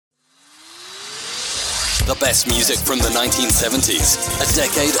The best music from the 1970s. A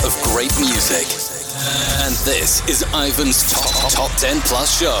decade of great music. And this is Ivan's Top 10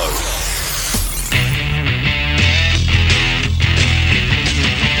 Plus Show.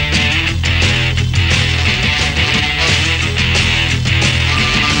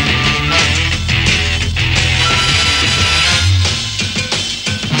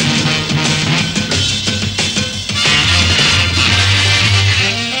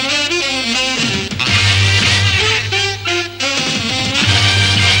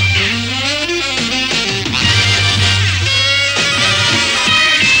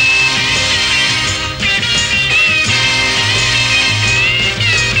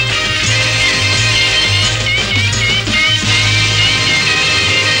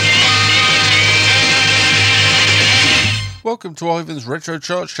 Welcome to Ivan's Retro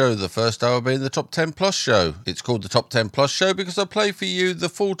Chart Show, the first hour being the Top 10 Plus Show. It's called the Top 10 Plus Show because I play for you the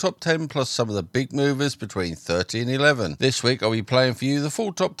full Top 10 plus some of the big movers between 30 and 11. This week I'll be playing for you the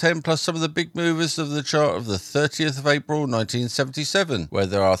full Top 10 plus some of the big movers of the chart of the 30th of April 1977, where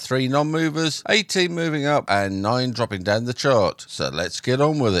there are 3 non-movers, 18 moving up and 9 dropping down the chart. So let's get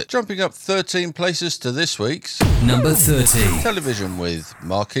on with it. Jumping up 13 places to this week's number 30. Television with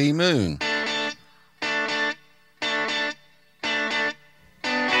Marquee Moon.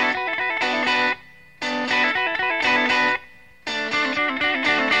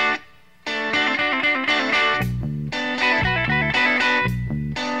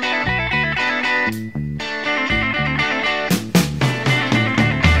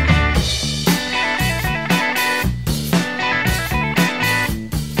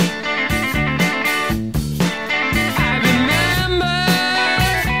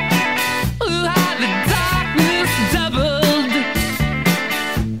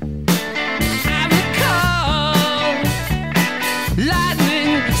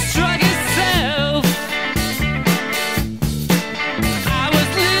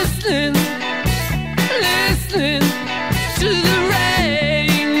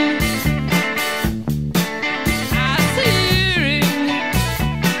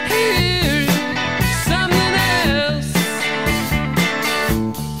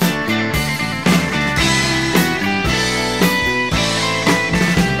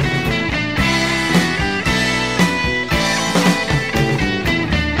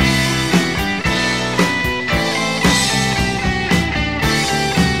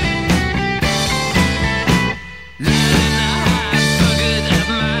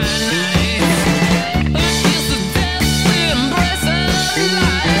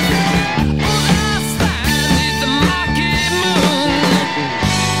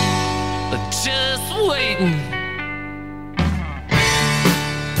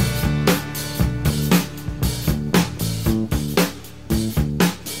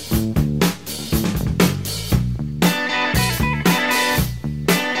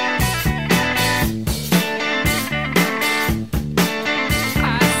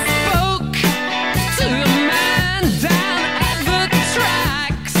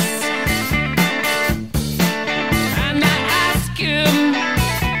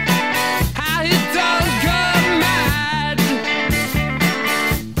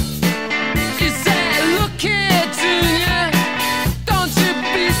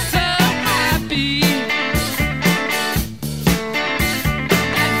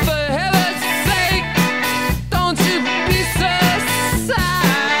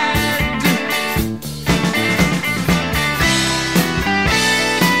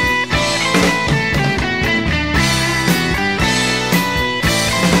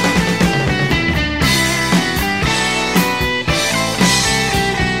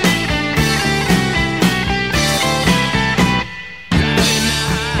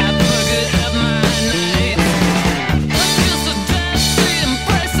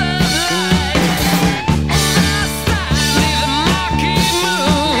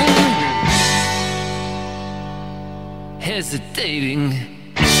 hesitating.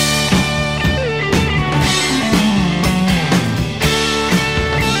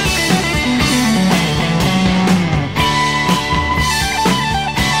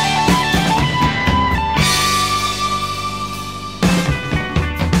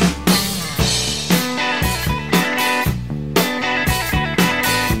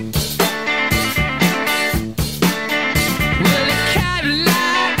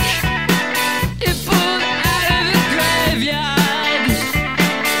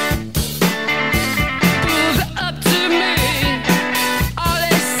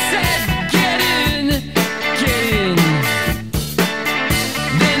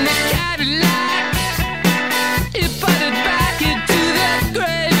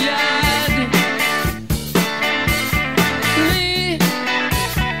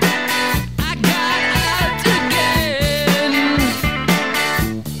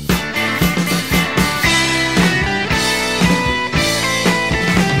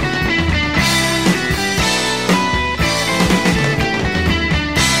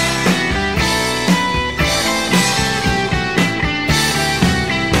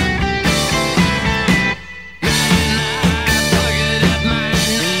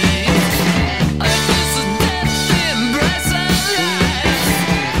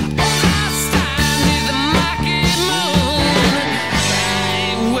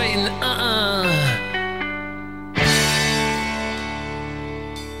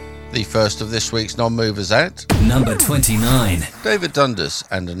 The first of this week's non-movers at number 29. David Dundas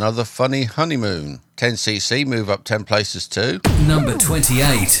and Another Funny Honeymoon. 10cc move up 10 places to number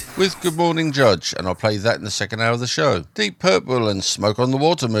 28. with Good Morning Judge, and I'll play that in the second hour of the show. Deep Purple and Smoke on the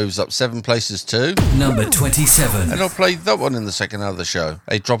Water moves up 7 places to number 27. and I'll play that one in the second hour of the show.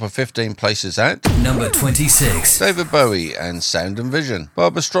 A drop of 15 places at number 26. David Bowie and Sound and Vision.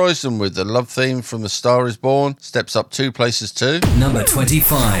 Barbra Streisand with the love theme from The Star Is Born steps up 2 places to number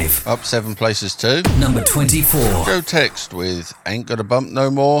 25. up 7 places to number 24. Joe Text with Ain't Got a Bump No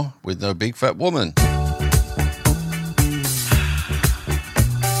More with No Big Fat Woman.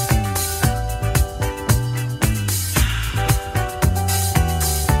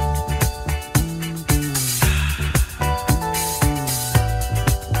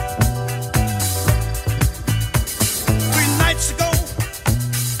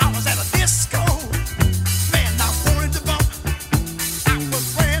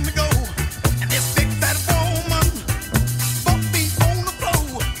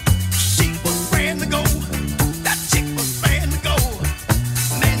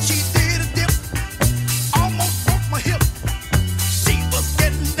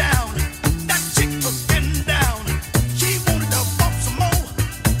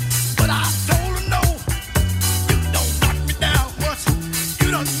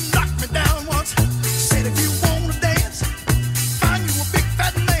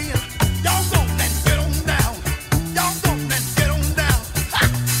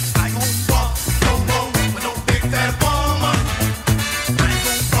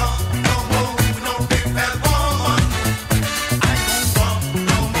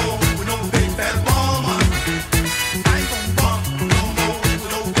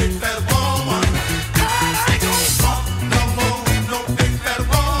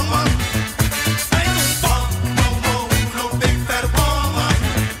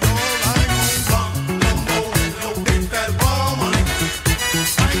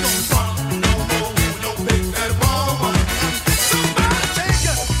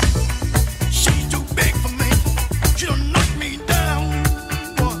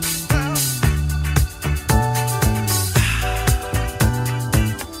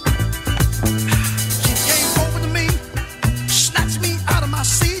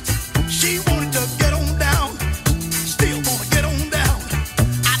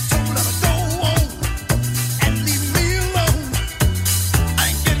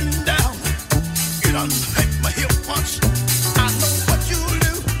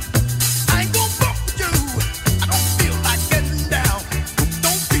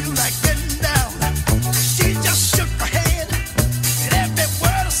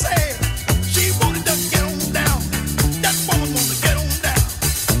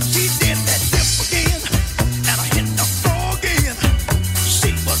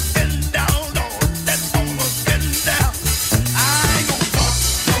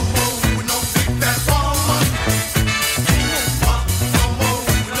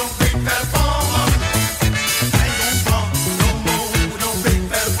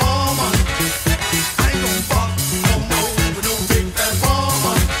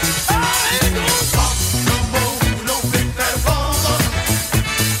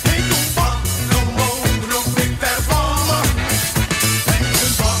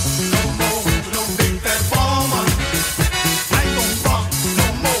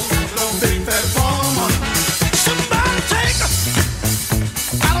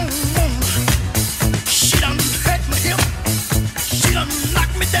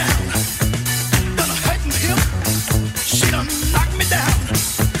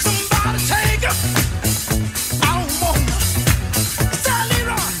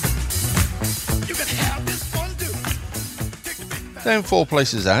 Down 4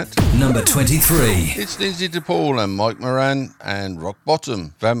 places at number 23. It's Lindsay DePaul and Mike Moran and Rock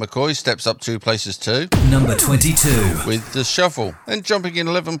Bottom. Van McCoy steps up 2 places to number 22. with The Shuffle. And jumping in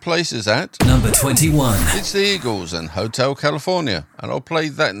 11 places at number 21. it's the Eagles and Hotel California, and I'll play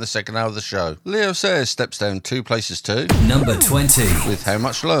that in the second hour of the show. Leo Sayers steps down 2 places to number 20. with How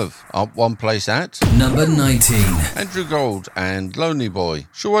Much Love. Up 1 place at number 19. Andrew Gold and Lonely Boy.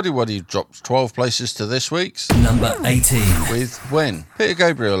 Shawadi Waddy drops 12 places to this week's number 18. with When. Peter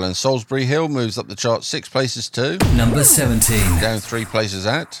Gabriel and Salisbury Hill moves up the chart 6 places to number 17. down 3 places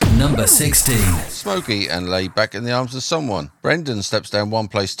at Number 16. Smokey and Lay Back in the Arms of Someone. Brendan steps down 1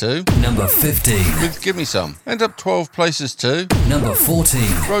 place to Number 15. with Gimme Some. And up 12 places to Number 14.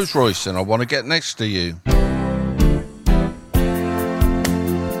 Rose Royce and I Want to Get Next to You.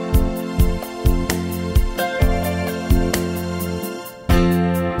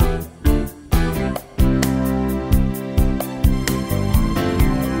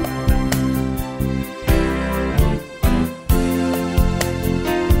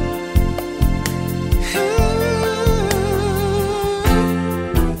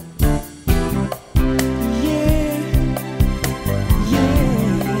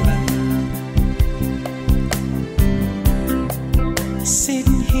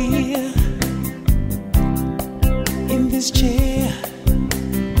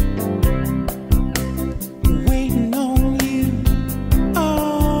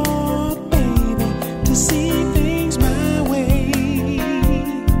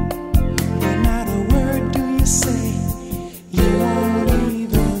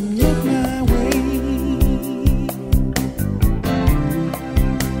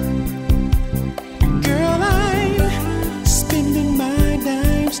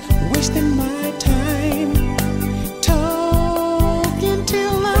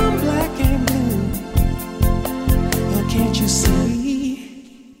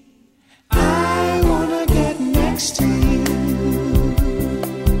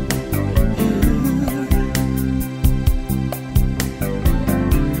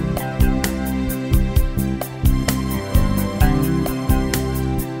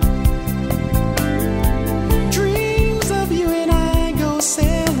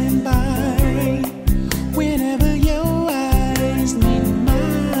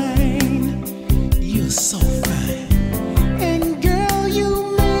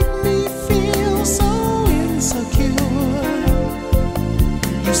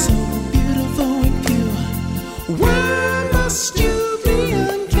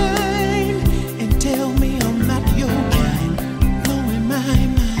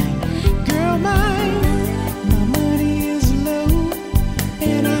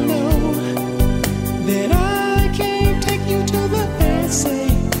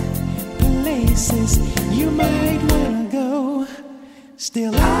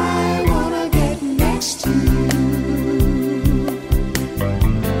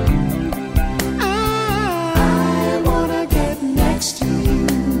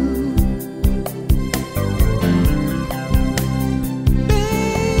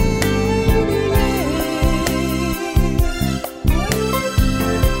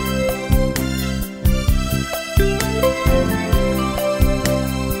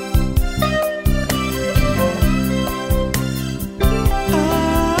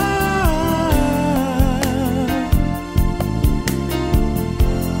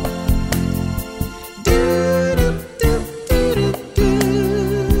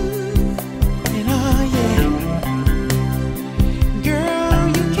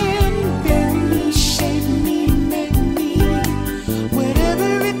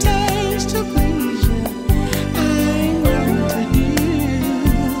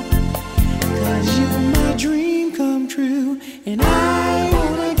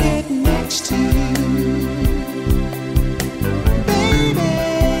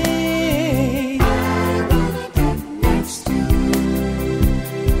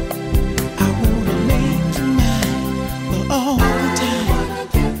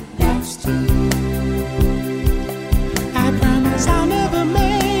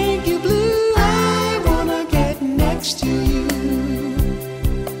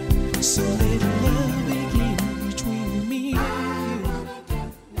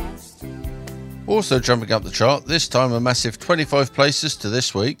 Also jumping up the chart, this time a massive 25 places to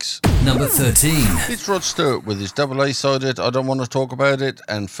this week's number 13. It's Rod Stewart with his double A-sided I Don't Want to Talk About It,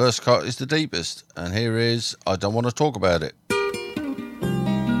 and First Cut is the deepest, and here is I Don't Want to Talk About It.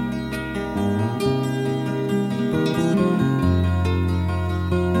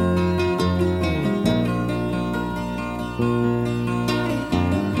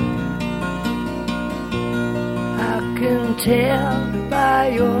 I can tell by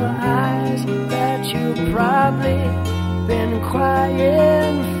your eyes that you've probably been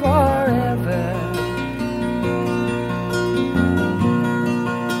crying forever.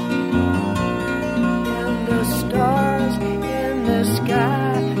 And the stars in the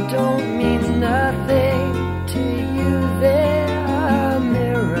sky don't mean nothing to you, they're a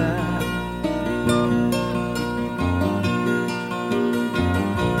mirror.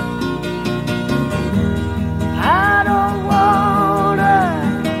 I don't wanna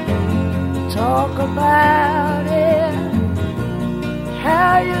talk about it,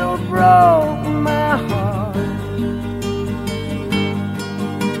 how you broke my heart.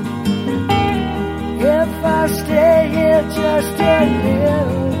 If I stay here just a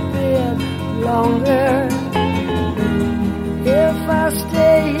little bit longer, if I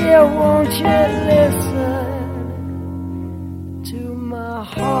stay here, won't you listen to my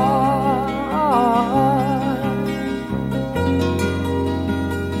heart?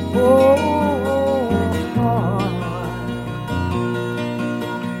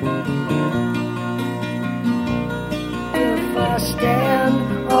 If I stand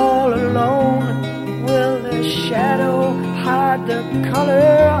all alone, will the shadow hide the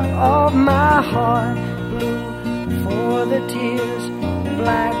color of my heart? Blue for the tears,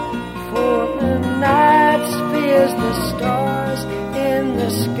 black for the night's fears. The stars in the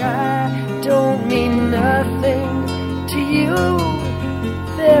sky don't mean nothing to you,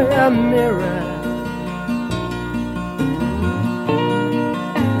 they're a mirror.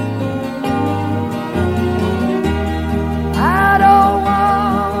 I don't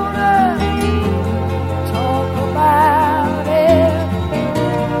wanna talk about it,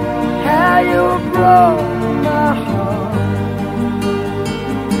 how you broke my heart.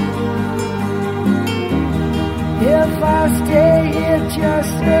 If I stay here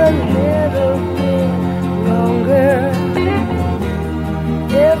just a little bit longer,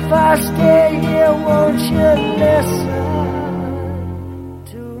 if I stay here, won't you listen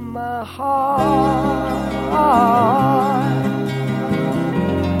to my heart?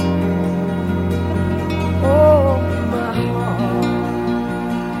 Oh, my heart.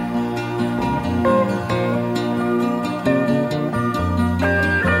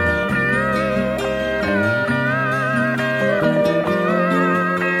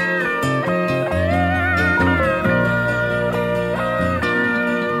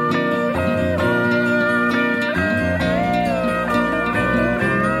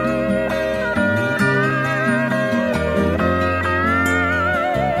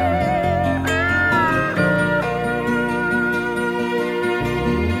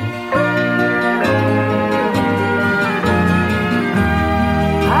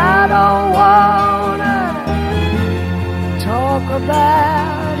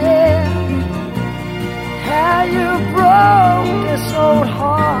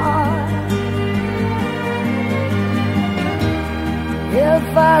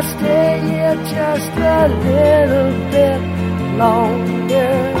 if I stay here just a little bit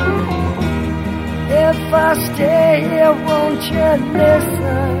longer. If I stay here, won't you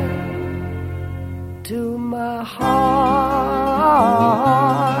listen to my heart?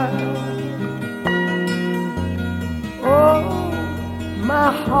 Oh,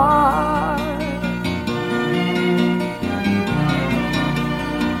 my heart.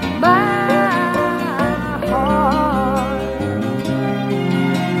 My heart.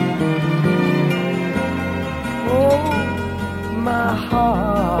 Oh, my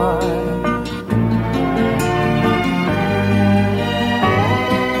heart.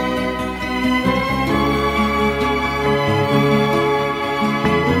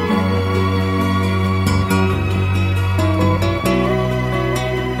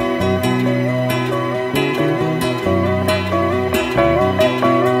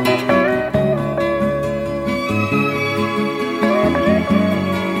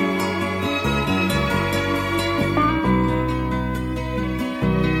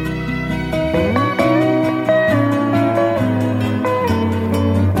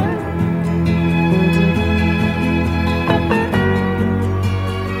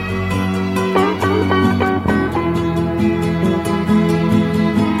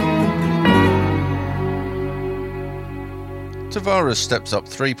 Tavares steps up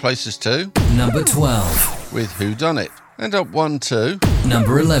 3 places to Number 12. with Who Done It, and up 1 to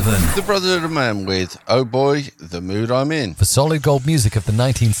Number 11. The Brotherhood of Man with Oh Boy, The Mood I'm In. For solid gold music of the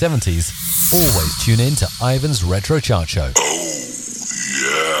 1970s, always tune in to Ivan's Retro Chart Show.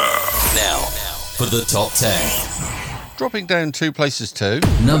 Now, for the top 10. Dropping down 2 places to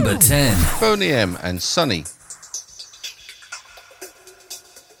Number 10. Boney M and Sunny.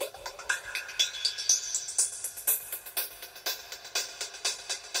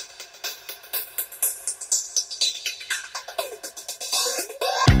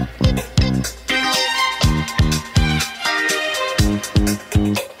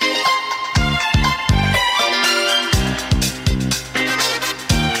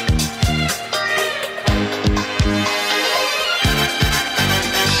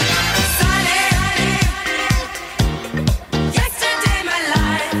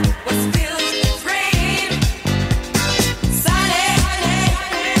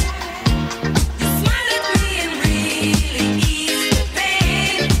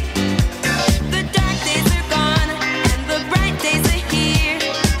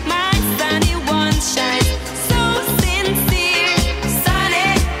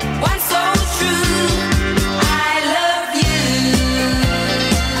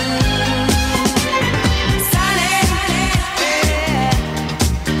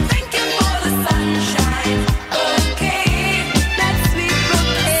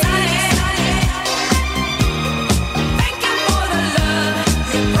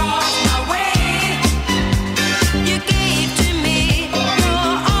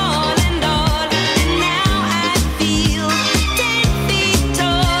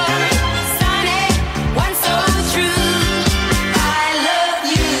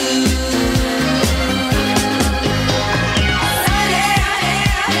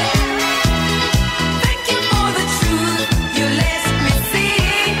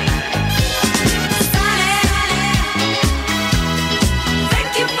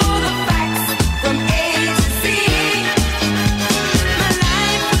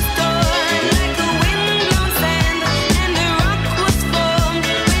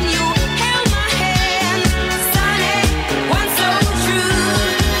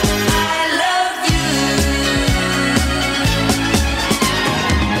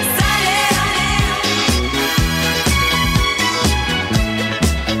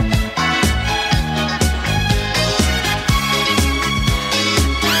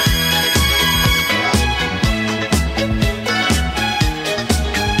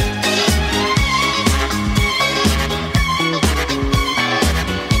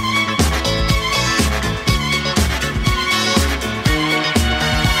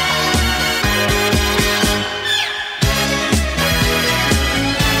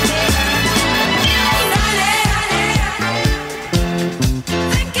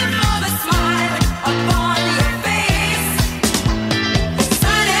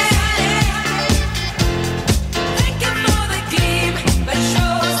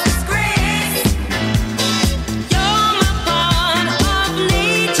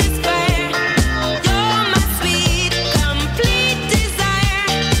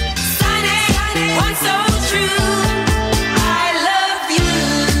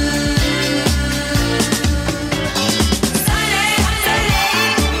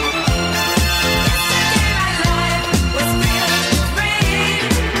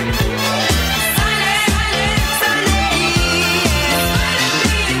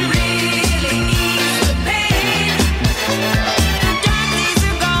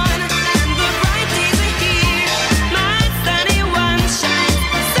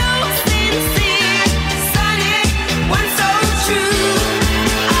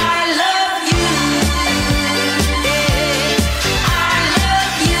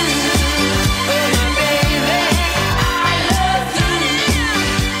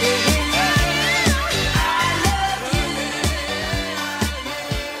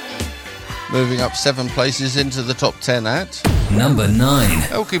 Moving up 7 places into the top 10 at number 9.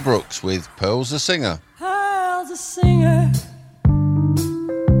 Elkie Brooks with Pearl's the Singer. Pearl's a singer.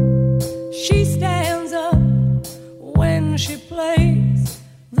 She stands up when she plays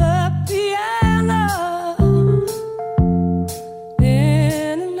the piano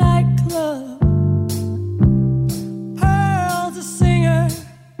in a nightclub. Pearl's a singer.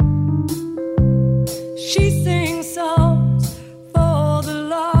 She sings songs for the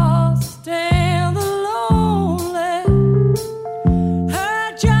lost and the lonely.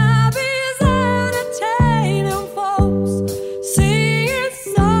 Her job is entertaining folks, singing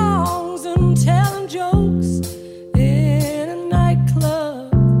songs and telling jokes in a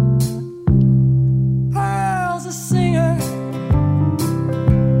nightclub. Pearl's a singer,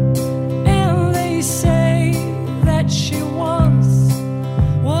 and they say that she once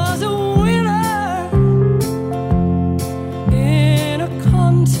was a winner in a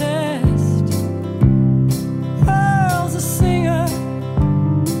contest. Pearl's a singer,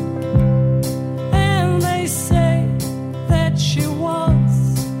 and they say that she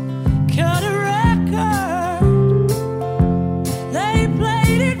once cut a record. They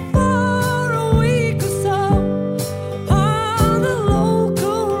played it for a week or so on the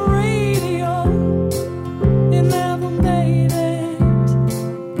local radio. It never made it.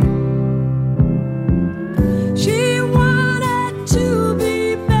 She wanted to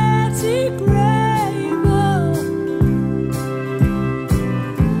be Betsy Grable,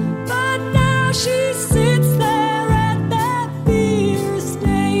 but now she sits there at that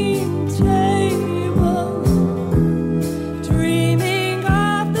beer-stained table, dreaming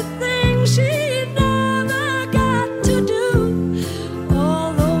of the things she never got to do,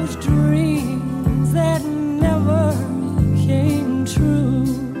 all those dreams that never came true.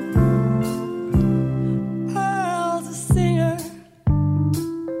 Pearl's a singer.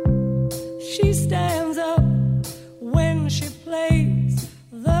 She stands up when she plays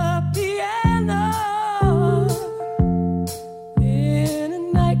the piano in a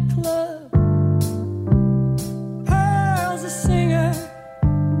nightclub. Pearl's a singer.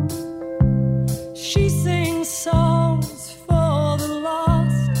 She sings songs for the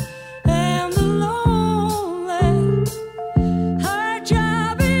lost and the lonely. Her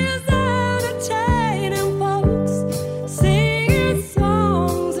job is entertaining folks, singing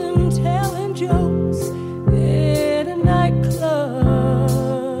songs and telling jokes in a nightclub.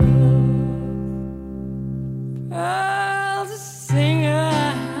 Pearl's a singer.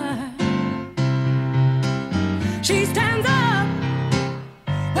 She stands up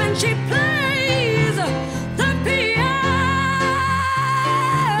when she plays the piano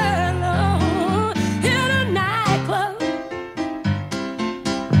in a nightclub.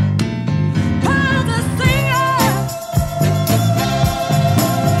 Pearl's a singer.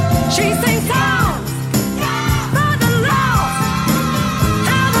 She sings songs for the lost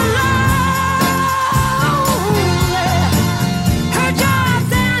and the lonely. Her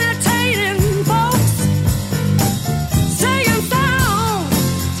job's entertaining folks, singing songs,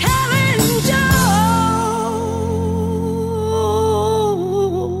 telling jokes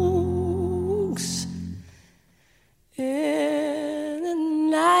in a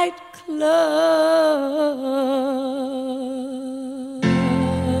nightclub.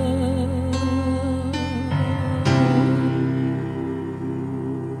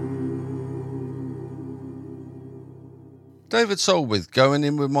 David Soul with Going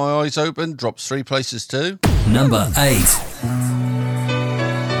In With My Eyes Open drops 3 places too. Number 8.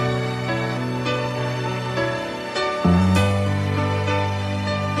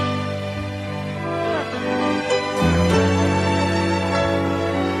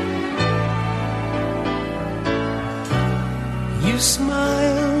 You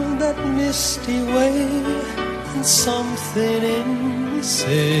smiled that misty way, and something in me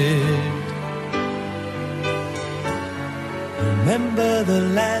said, remember the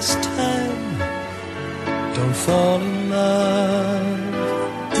last time, don't fall in love.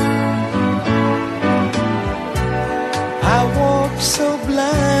 I walked so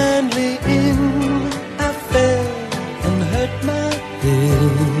blindly in, I fell and hurt my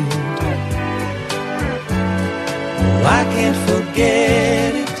head. Oh, I can't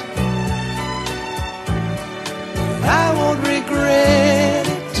forget it, I won't regret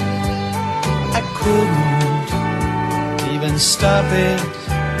it. I couldn't even stop it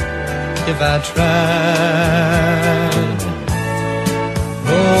if I tried.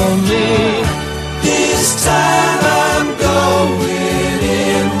 Only this time I'm going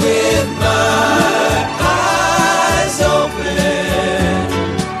in with my eyes open.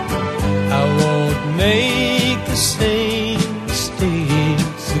 I won't make the same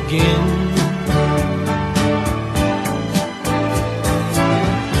mistakes again.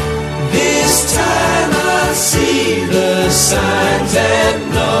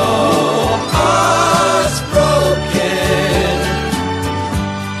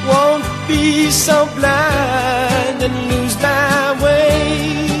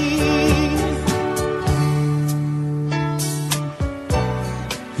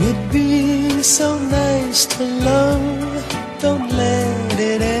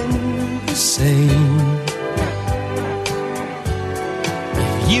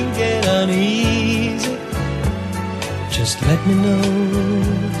 you get uneasy, just let me know.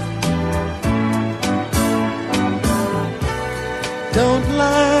 Don't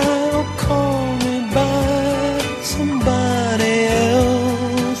lie or call me by somebody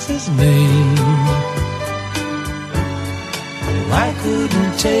else's name. I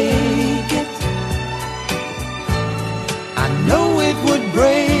couldn't take it. I know it would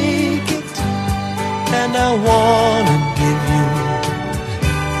break it, and I wanna give you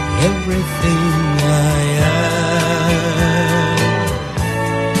everything I am.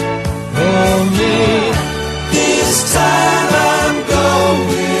 For me, this time I'm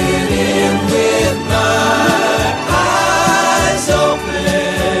going in with my eyes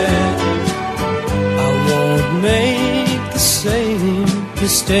open. I won't make the same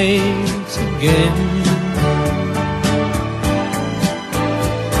mistakes again.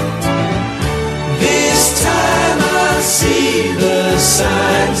 This time I'll see the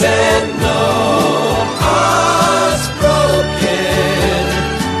signs and know heart's broken.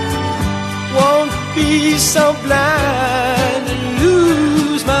 Won't be so blind and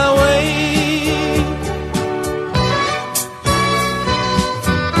lose my way.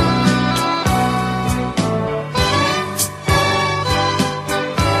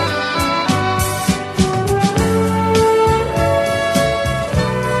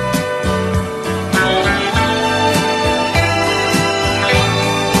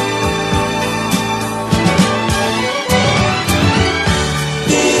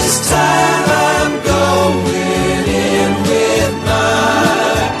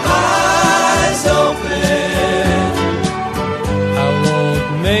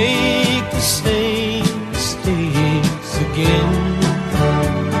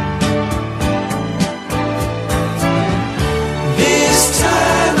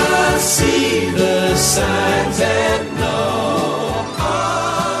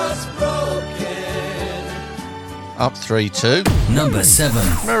 Up 3-2. Number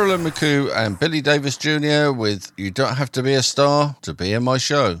 7. Marilyn McCoo and Billy Davis Jr. with You Don't Have to Be a Star to Be in My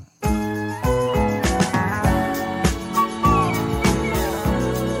Show.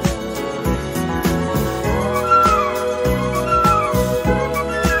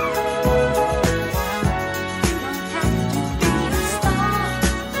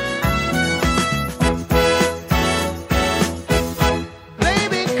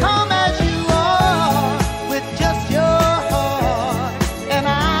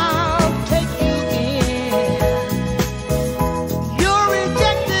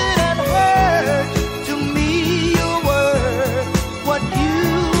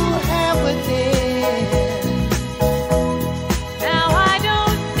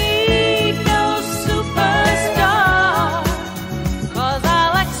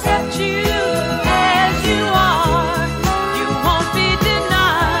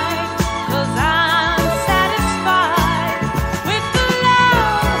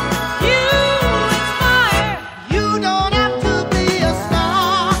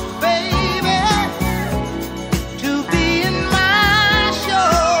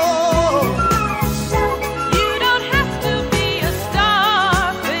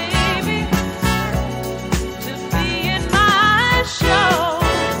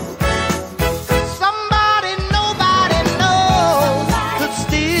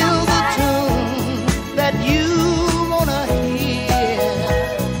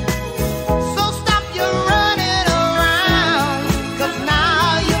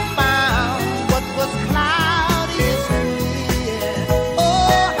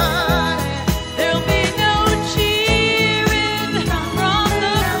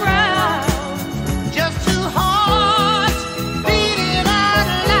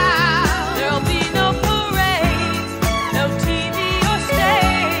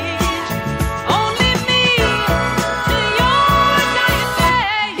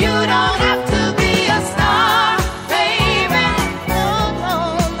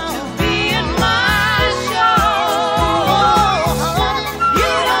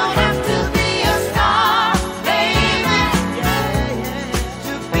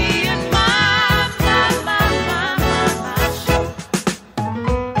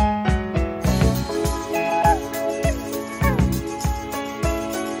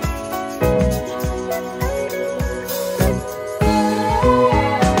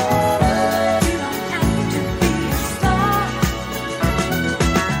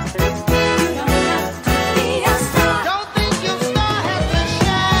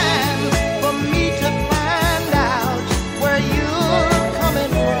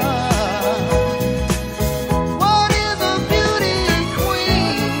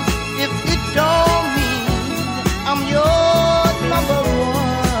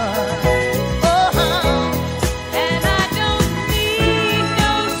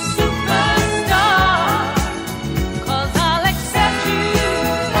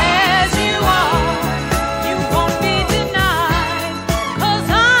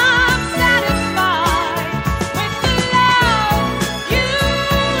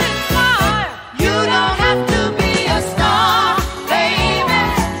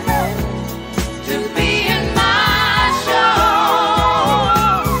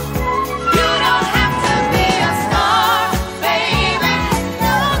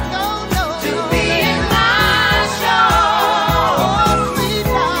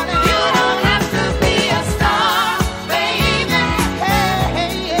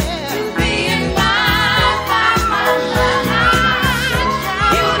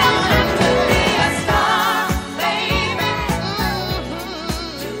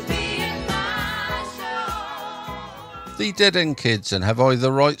 Dead End Kids and Have I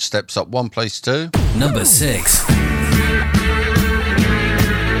the Right steps up one place too. Number 6.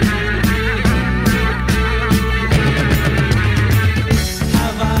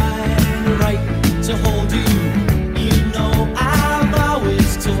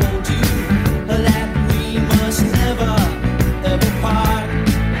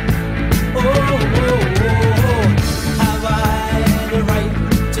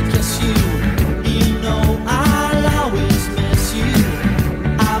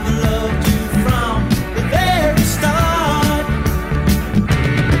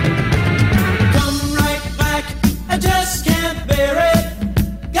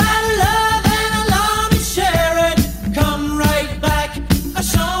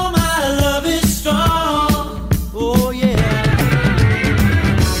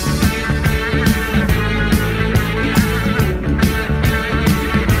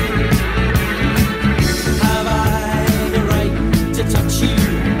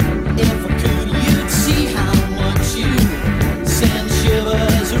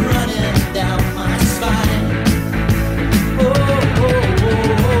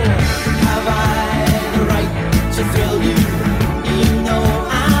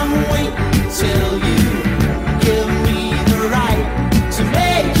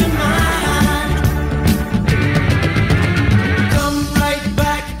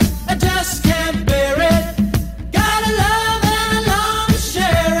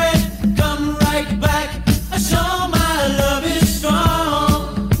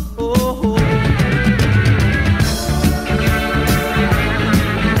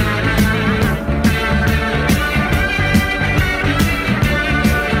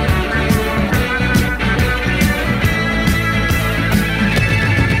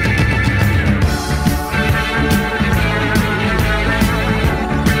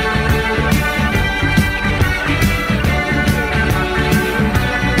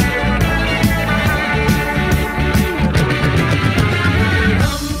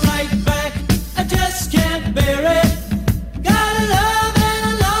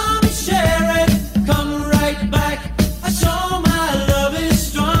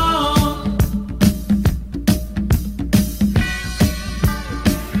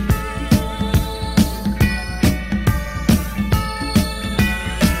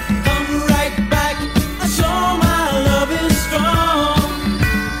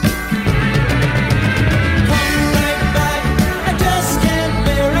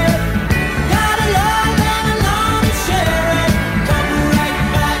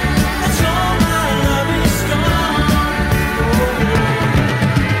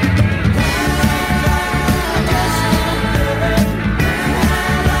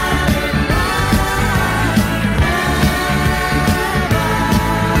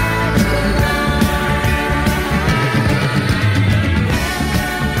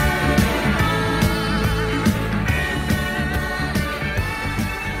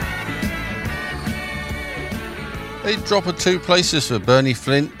 A drop of 2 places for Bernie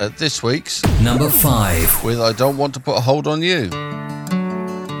Flint at this week's Number 5. with I Don't Want to Put a Hold on You.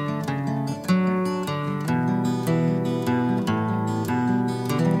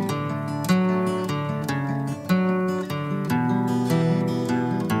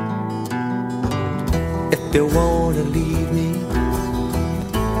 If you wanna leave me,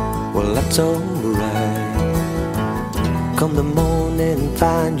 well that's alright. Come the morning and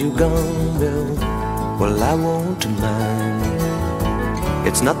find you gone, well I won't mind.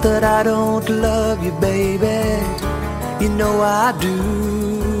 It's not that I don't love you, baby, you know I do,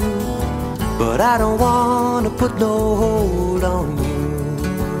 but I don't wanna put no hold on you.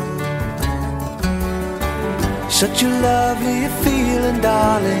 Such a lovely feeling,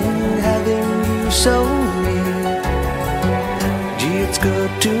 darling, having you so near. Gee, it's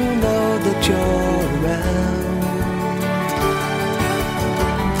good to know that you're around.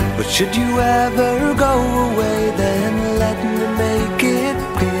 But should you ever go away, then let me make it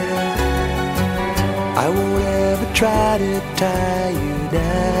clear I won't ever try to tie you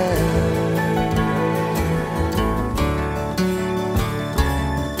down.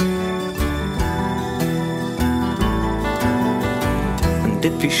 And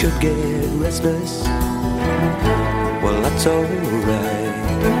if you should get restless, well that's alright.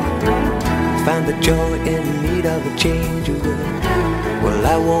 Find that you're in need of a change of world, well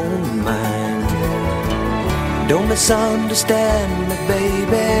I won't mind. Don't misunderstand me,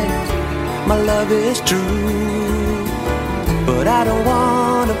 baby, my love is true, but I don't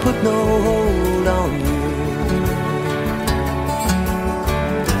wanna put no hold on you.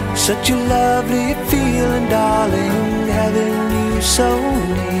 Such a lovely feeling, darling, having you so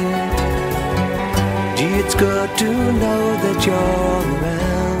near. Gee, it's good to know that you're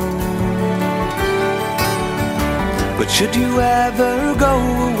around. But should you ever go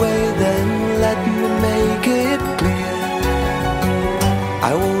away, then let me make it clear,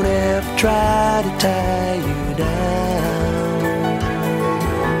 I won't ever try to tie you down.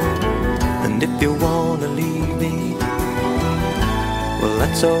 And if you wanna leave me, well,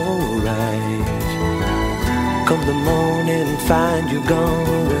 that's alright. Come the morning and find you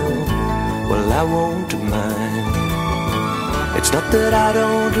gone, well, I won't mind. It's not that I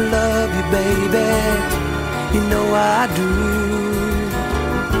don't love you, baby, you know I do,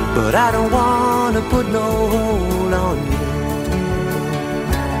 but I don't wanna put no hold on you.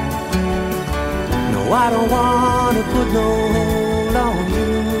 No, I don't wanna put no hold on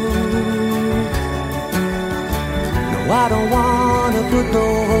you. No, I don't wanna put no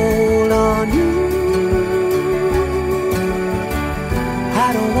hold on you. I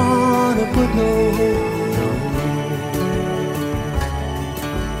don't wanna put no hold on you.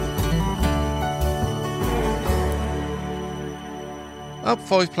 Up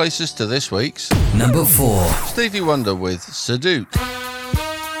 5 places to this week's Number 4. Stevie Wonder with Sadoot.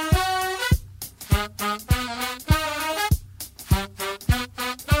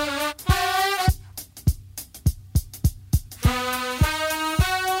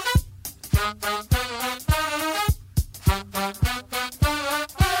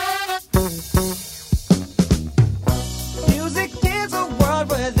 Music is a world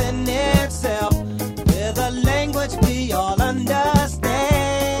within itself, with a language we all understand,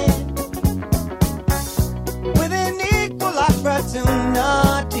 with an equal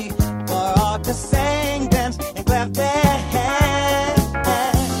opportunity for all to sing, dance, and clap their hands.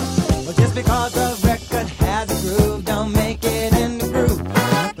 Well, just because the record has a groove, don't make it in the groove.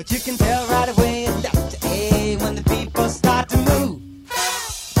 But you can tell right away left to A when the people start to move.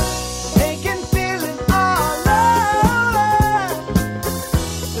 They can feel it all over.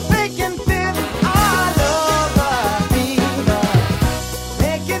 They can feel it all over people.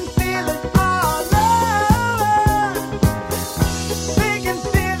 They can feel it all over. They can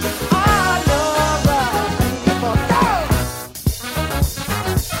feel it all over people. Go!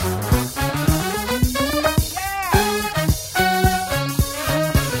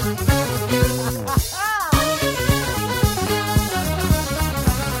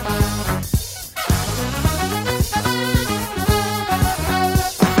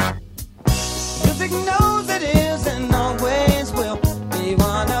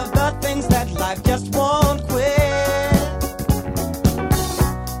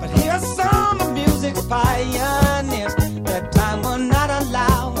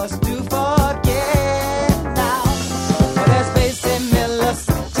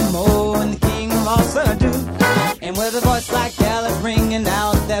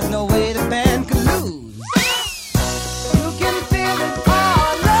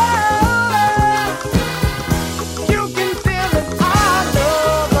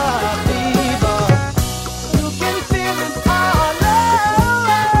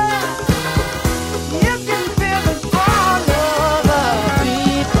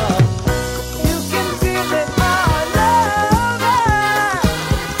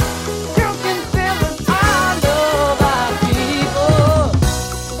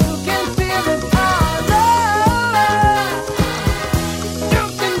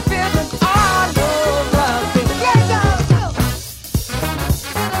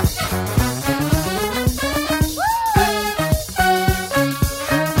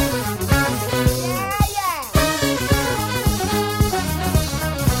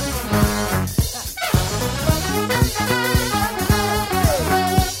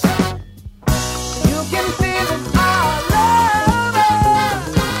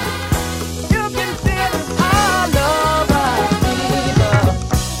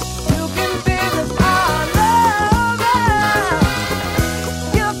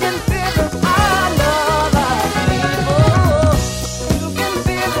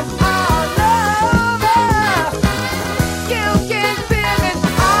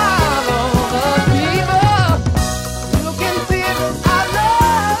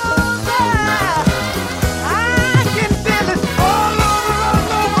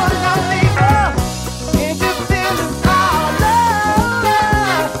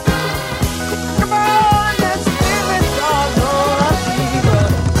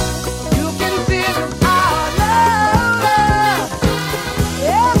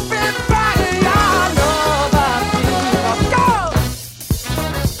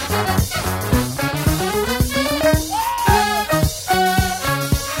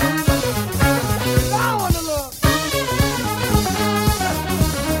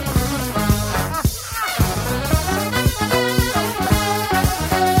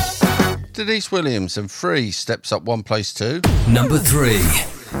 Denise Williams and Free steps up one place too. Number 3.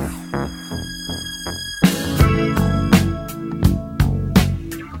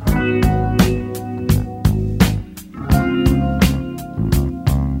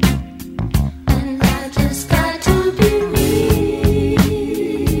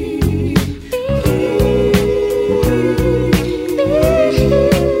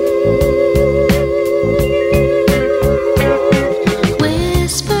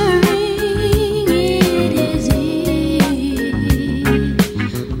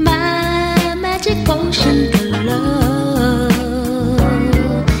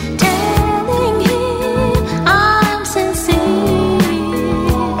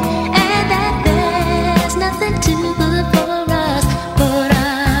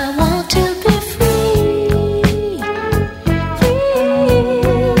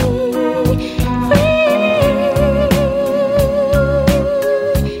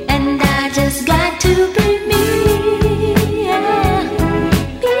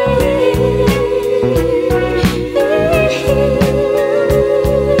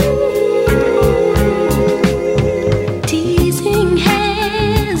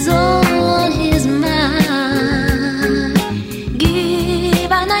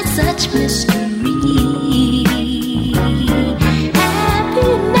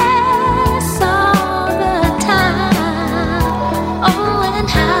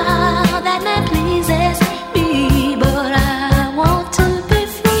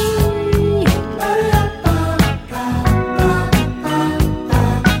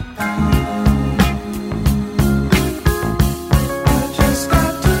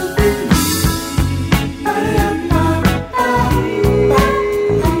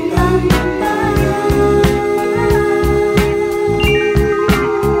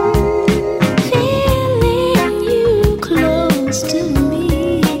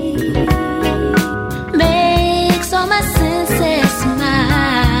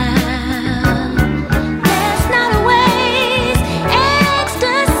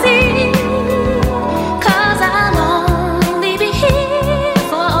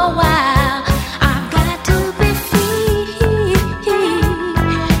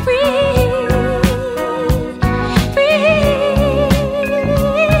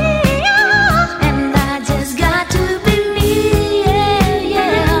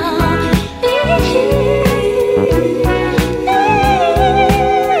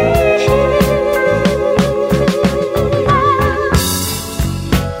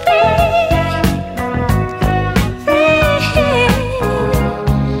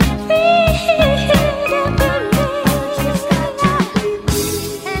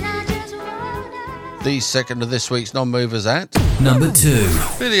 Second of this week's non-movers at number 2.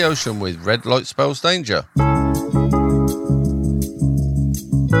 Billy Ocean with Red Light Spells Danger.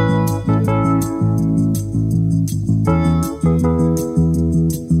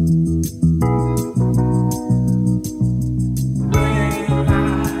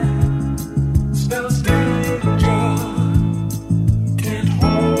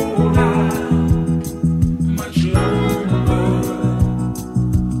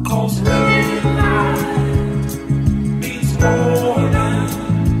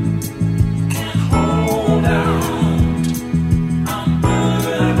 Hold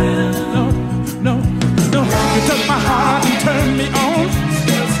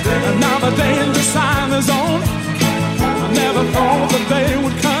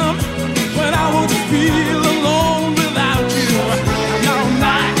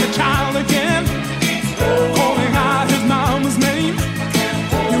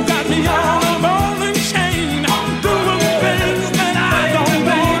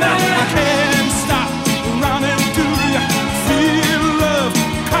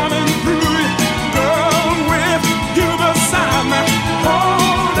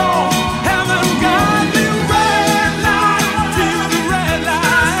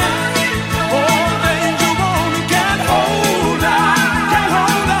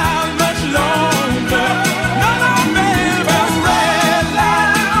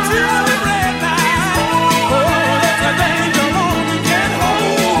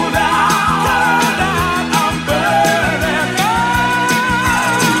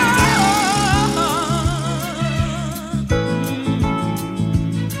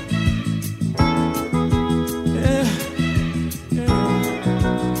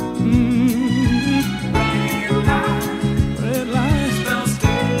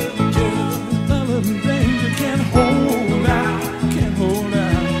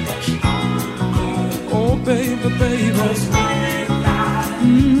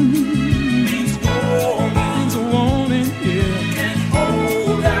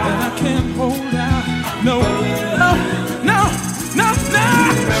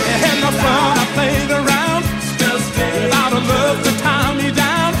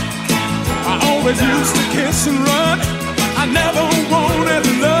used to kiss and run. I never wanted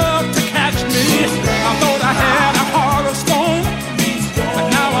love to catch me. I thought I had a heart of stone, but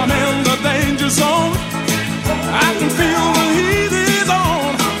now I'm in the danger zone. I can feel the heat is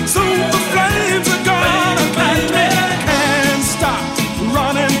on. Soon the flames are gonna catch me. Can't stop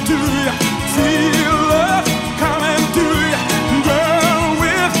running to you. Feel love coming to you. Girl,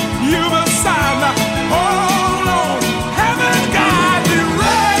 with you beside me. Hold on, haven't got the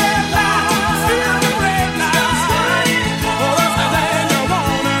red light. Feel the red light. Oh, that's the thing you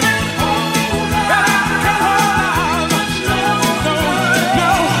wanted. And I can't hold on. No, no,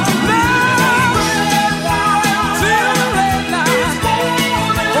 no. Feel the red light.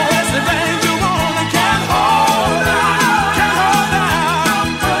 Oh, that's the thing you wanted. Can't hold on. Can't hold on.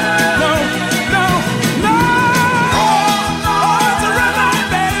 No, no, no. Oh, it's a red light,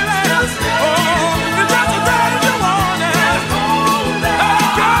 baby. Oh, it's just the thing you wanted. Oh,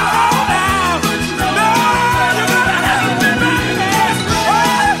 can't hold on. No, you gotta have me, baby.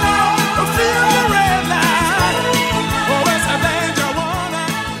 Oh, feel the red light. Oh, that's the thing you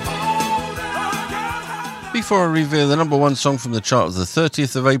wanted. Before I reveal the number one song from the chart of the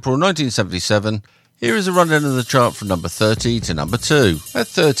 30th of April 1977, here is a rundown of the chart from number 30 to number 2. At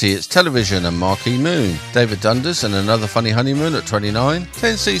 30, it's Television and Marquee Moon. David Dundas and Another Funny Honeymoon at 29.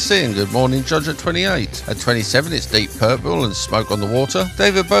 10cc and Good Morning Judge at 28. At 27, it's Deep Purple and Smoke on the Water.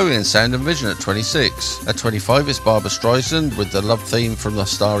 David Bowie and Sound and Vision at 26. At 25, it's Barbra Streisand with the love theme from The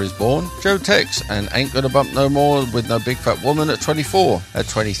Star Is Born. Joe Tex and Ain't Gonna Bump No More with No Big Fat Woman at 24. At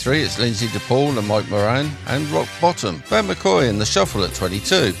 23, it's Lindsay DePaul and Mike Moran and Rock Bottom. Van McCoy and The Shuffle at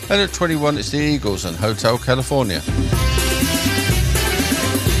 22. And at 21, it's the Eagles and Hotel California.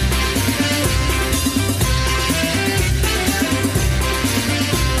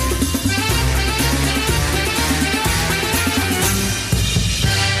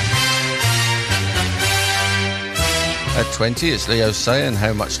 At 20, it's Leo Say and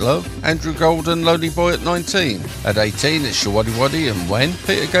How Much Love. Andrew Golden, Lonely Boy at 19. At 18, it's Shawaddy Waddy and When.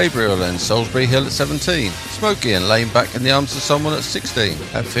 Peter Gabriel and Salisbury Hill at 17. Smokey and Laying Back in the Arms of Someone at 16.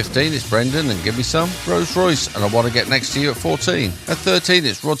 At 15, it's Brendan and Give Me Some. Rose Royce and I Want to Get Next to You at 14. At 13,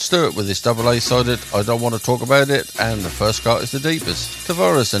 it's Rod Stewart with his double A-sided I Don't Want to Talk About It, and the first cut is The Deepest.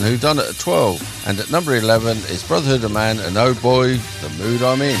 Tavares and Who Done It at 12. And at number 11, it's Brotherhood of Man and Oh Boy, The Mood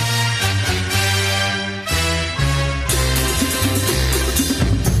I'm In.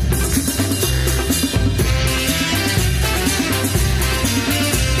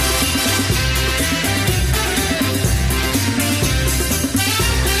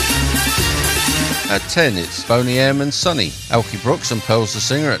 At 10, it's Boney M and Sonny. Elkie Brooks and Pearls the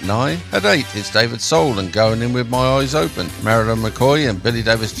Singer at 9. At 8, it's David Soul and Going In With My Eyes Open. Marilyn McCoy and Billy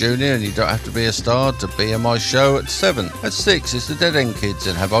Davis Jr. and You Don't Have to Be a Star to Be in My Show at 7. At 6, it's the Dead End Kids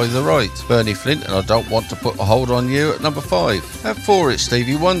and Have I the Right. Bernie Flint and I Don't Want to Put a Hold on You at number 5. At 4, it's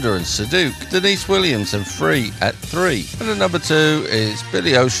Stevie Wonder and Sadook. Denise Williams and Free at 3. And at number 2, it's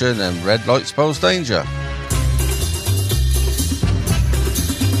Billy Ocean and Red Light Spells Danger.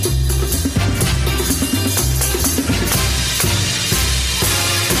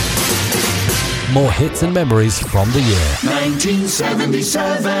 More hits and memories from the year.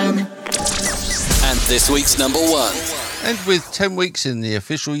 1977. And this week's number one. And with 10 weeks in the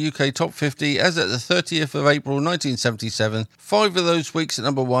official UK Top 50 as at the 30th of April 1977, 5 of those weeks at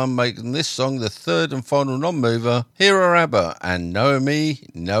number 1, making this song the third and final non-mover. Here are ABBA and Knowing Me,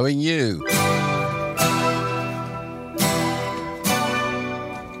 Knowing You.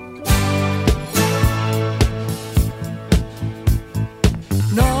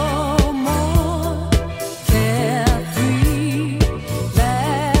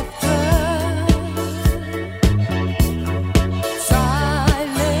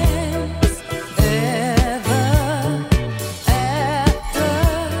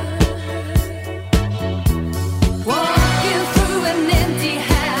 Walking through an empty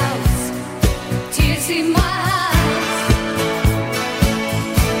house, tears in my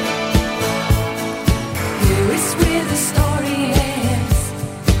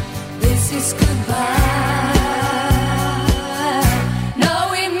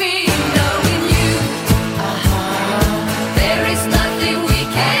Knowing me,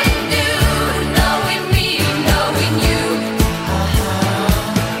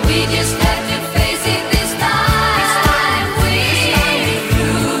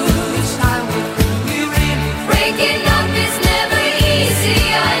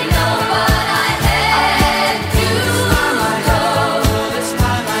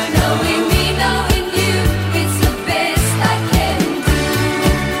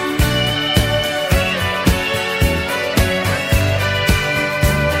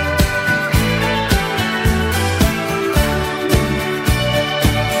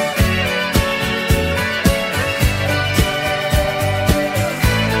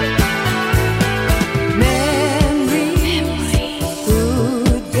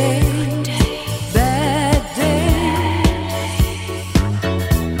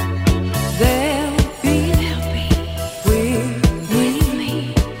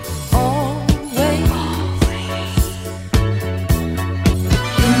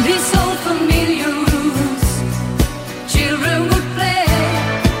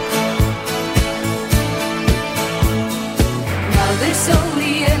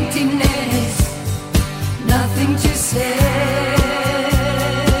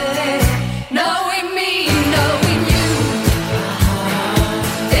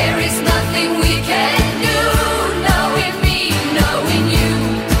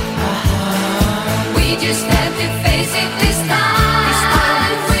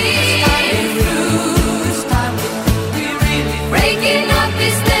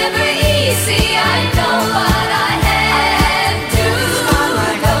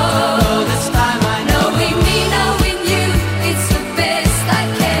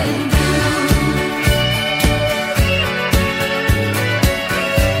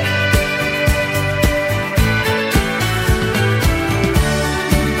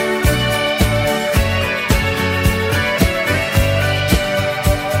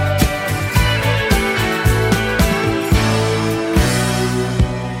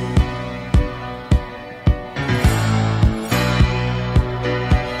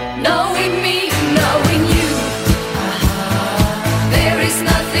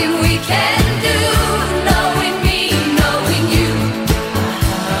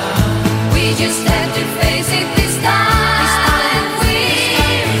 just have to face it this time.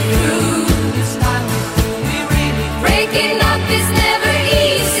 We're through. Breaking up is never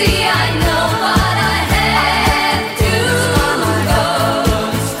easy. I know, but I have to go.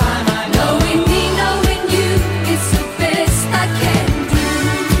 Knowing me, knowing you, it's the best I can do.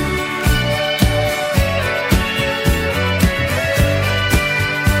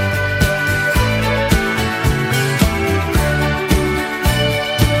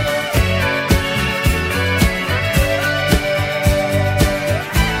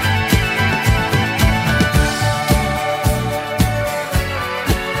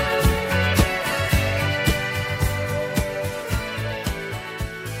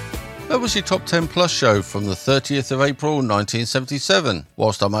 That was your Top 10 Plus show from the 30th of April 1977.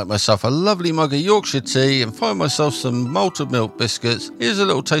 Whilst I make myself a lovely mug of Yorkshire tea and find myself some malted milk biscuits, here's a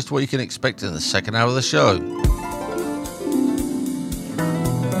little taste of what you can expect in the second hour of the show.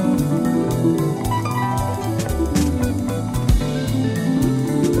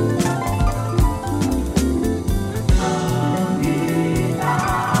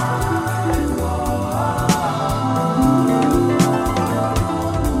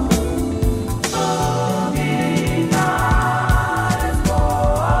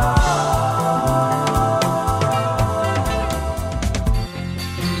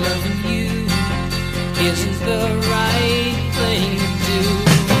 Loving you isn't the right thing to do.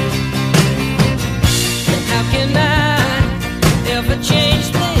 How can I ever change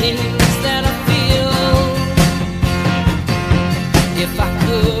things that I feel? If I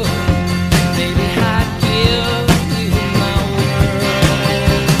could, maybe I'd give you my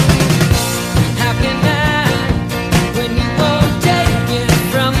world. How can I, when you won't take it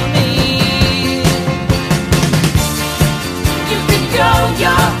from me? You can go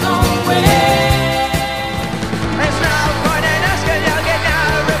your own way. There's no point in asking, you'll get no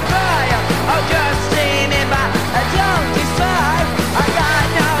reply. I'll just see me, but I don't decide. I got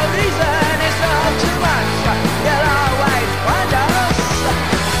no reason, it's all too much. You'll always wonder,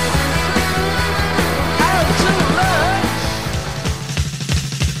 how too much.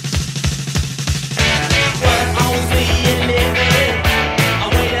 We're only living, I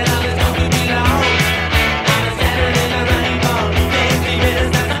waited on this one to be long. On a Saturday in a rainbow, things be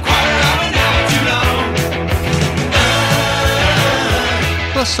business, that's a quarter of an hour too long.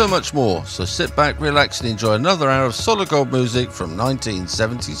 Plus so much more, so sit back, relax and enjoy another hour of solid gold music from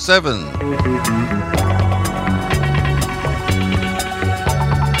 1977.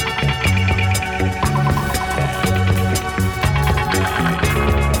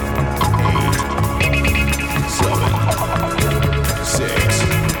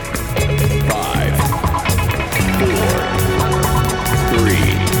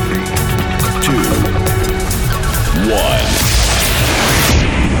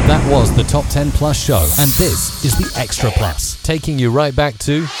 That was the Top 10 Plus show, and this is the Extra Plus, taking you right back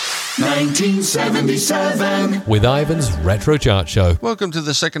to 1977. with Ivan's Retro Chart Show. Welcome to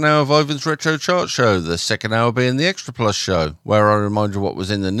the second hour of Ivan's Retro Chart Show, the second hour being the Extra Plus show, where I remind you what was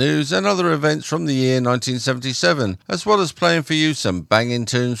in the news and other events from the year 1977, as well as playing for you some banging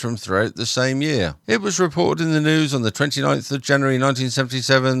tunes from throughout the same year. It was reported in the news on the 29th of January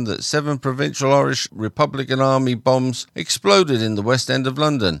 1977 that 7 provincial Irish Republican Army bombs exploded in the West End of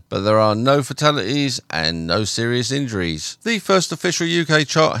London, but there are no fatalities and no serious injuries. The first official UK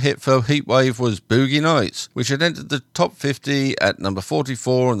chart hit for Heatwave was Boogie Nights, which had entered the top 50 at number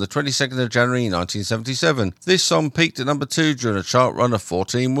 44 on the 22nd of January 1977. This song peaked at number 2 during a chart run of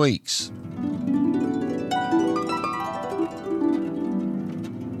 14 weeks.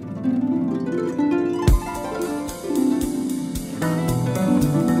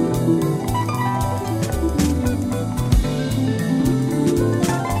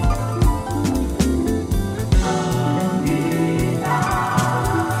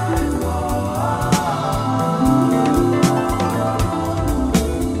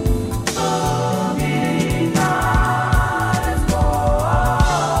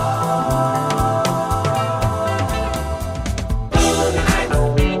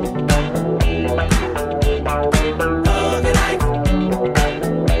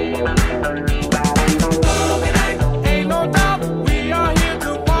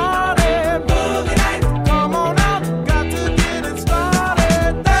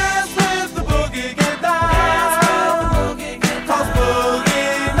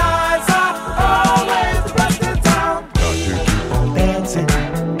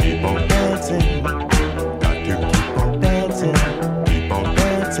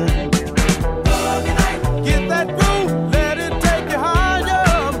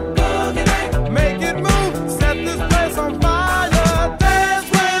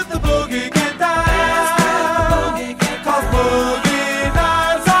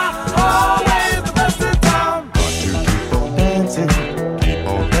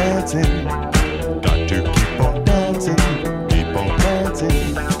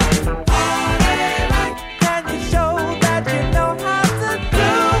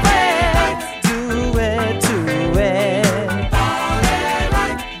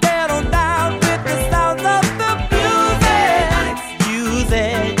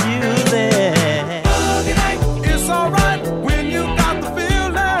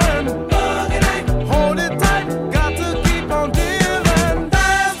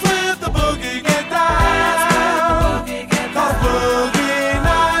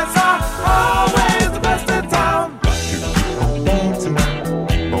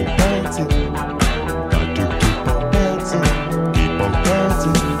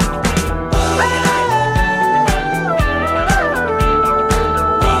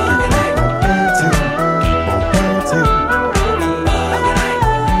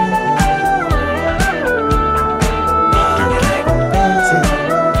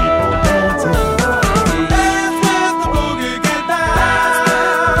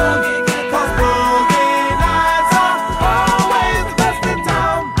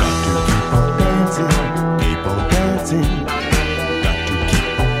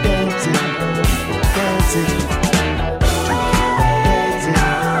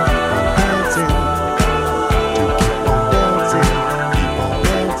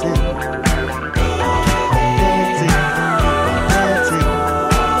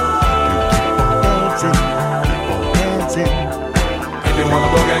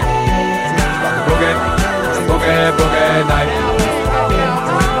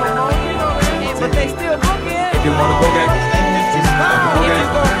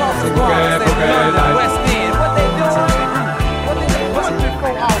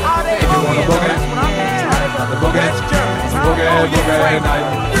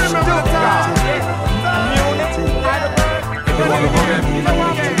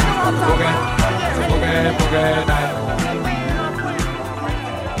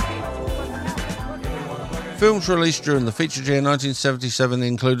 Films released during the featured year 1977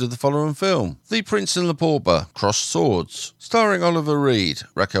 included the following film: The Prince and the Pauper, Crossed Swords, starring Oliver Reed,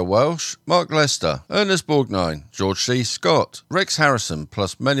 Raquel Welch, Mark Lester, Ernest Borgnine, George C. Scott, Rex Harrison,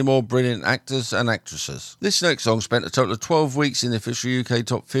 plus many more brilliant actors and actresses. This next song spent a total of 12 weeks in the official UK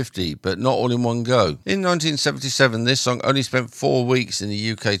Top 50, but not all in one go. In 1977, this song only spent 4 weeks in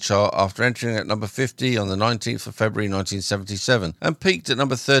the UK chart after entering at number 50 on the 19th of February 1977, and peaked at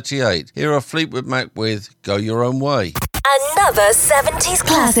number 38. Here are Fleetwood Mac with Go Your Own Way. Another 70s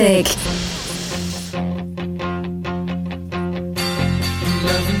classic.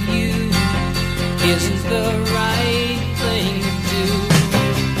 Loving you isn't the right thing to do.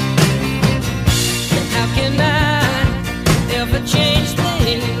 And how can I ever change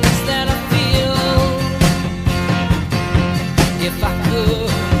things that I feel? If I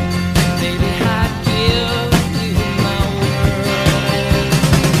could, maybe I'd give you my world.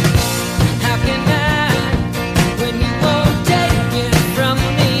 How can I, when you won't take it from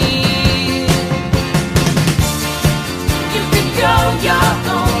me? You can go your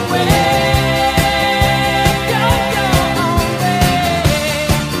own way.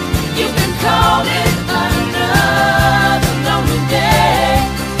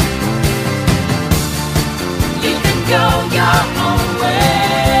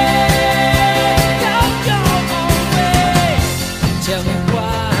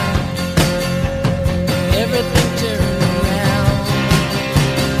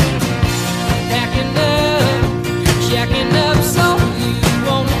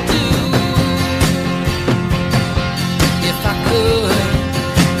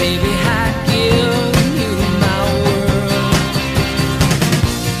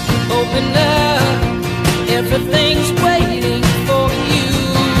 Everything's waiting for you.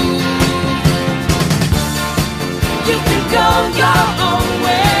 You can go your own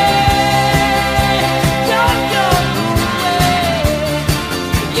way. Go your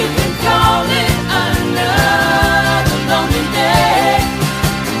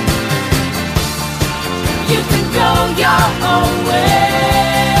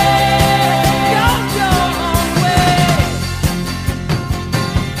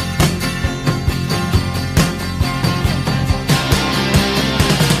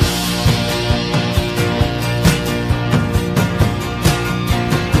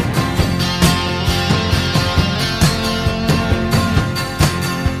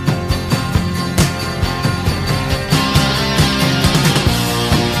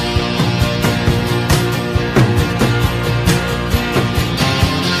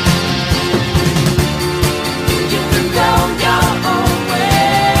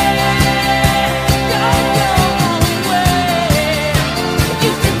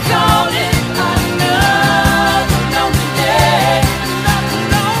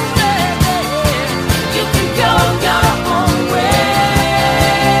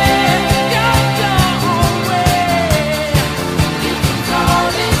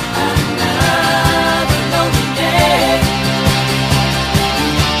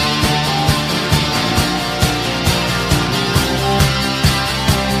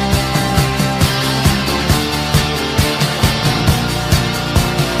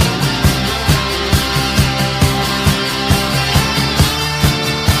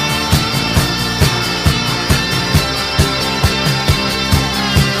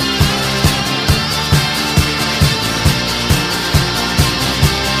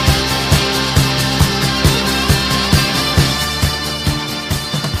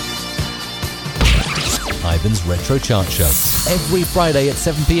Ivan's Retro Chart Show. Every Friday at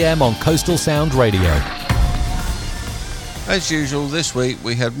 7 p.m. on Coastal Sound Radio. As usual, this week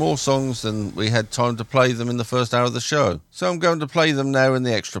we had more songs than we had time to play them in the first hour of the show. So I'm going to play them now in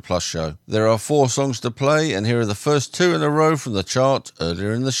the Extra Plus show. There are 4 songs to play, and here are the first 2 in a row from the chart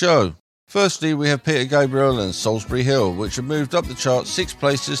earlier in the show. Firstly, we have Peter Gabriel and Salisbury Hill, which have moved up the chart 6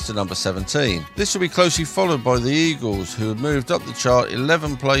 places to number 17. This will be closely followed by the Eagles, who have moved up the chart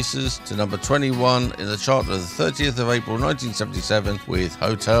 11 places to number 21 in the chart of the 30th of April 1977 with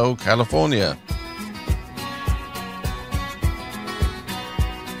Hotel California.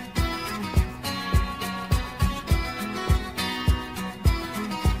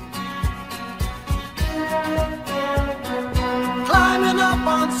 Climbing up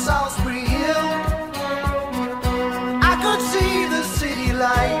on Salisbury Hill, I could see the city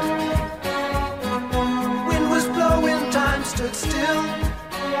light. Wind was blowing, time stood still.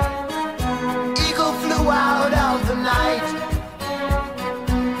 Eagle flew out of the night.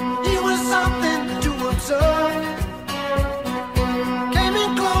 He was something to observe. Came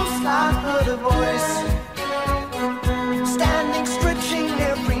in close, I heard a voice, standing, stretching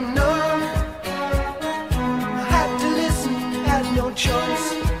every nerve. I had to listen, had no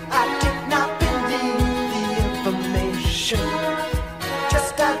choice. I did not believe the information,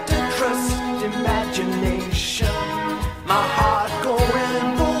 just had to trust imagination. My heart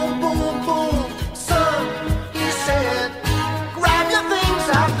going boom, boom, boom. Son, he said, grab your things,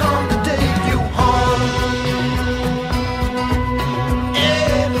 I've come to take you home.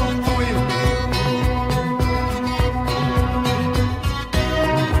 Yeah, no fool.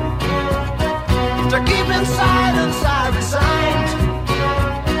 To keep in silence, I resigned.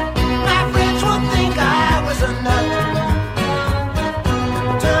 My friends would think I was a nut,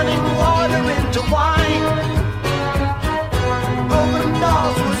 turning water into wine. Open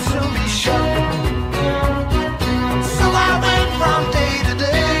doors would soon be shut. So I went from day to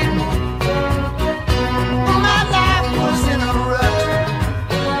day. My life was in a rut,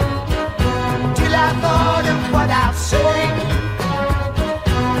 till I thought of what I'd say,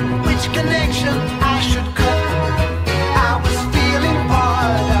 which connection I should cut. I was feeling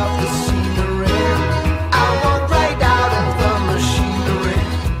part of the scenery. I walked right out of the machinery.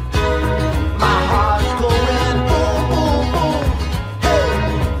 My heart going boom, boom, boom. Hey,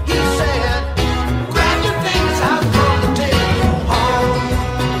 he said, grab your things, I'll come to take you home.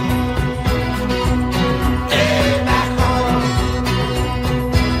 Hey, back home.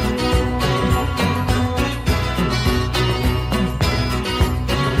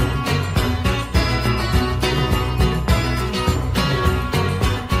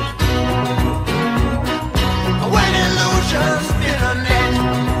 When illusions in a net,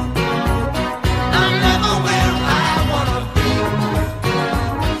 I'm never where I wanna be.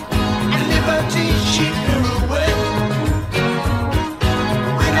 And liberty she pirouette,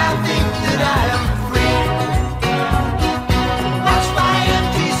 when I think that I am free. Watch my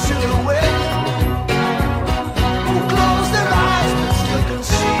empty silhouette, who close their eyes but still can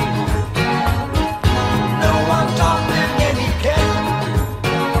see. No one taught me any cat.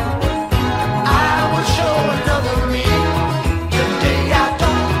 I will show another me. Today I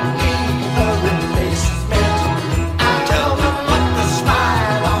don't need a replacement. I tell them what the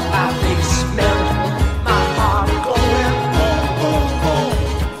smile on my face meant. My heart going boom, boom, boom.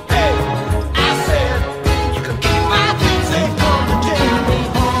 Hey, I said, you can keep my things, they come to take me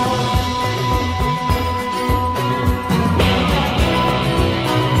home.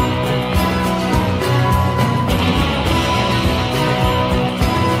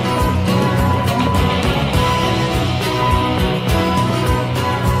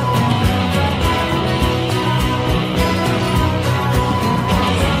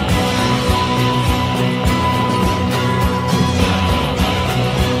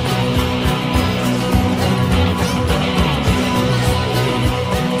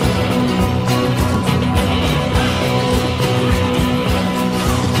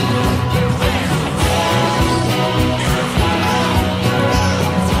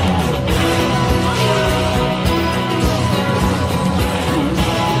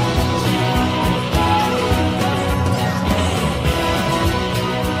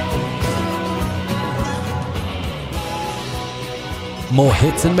 More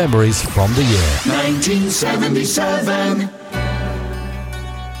hits and memories from the year. 1977.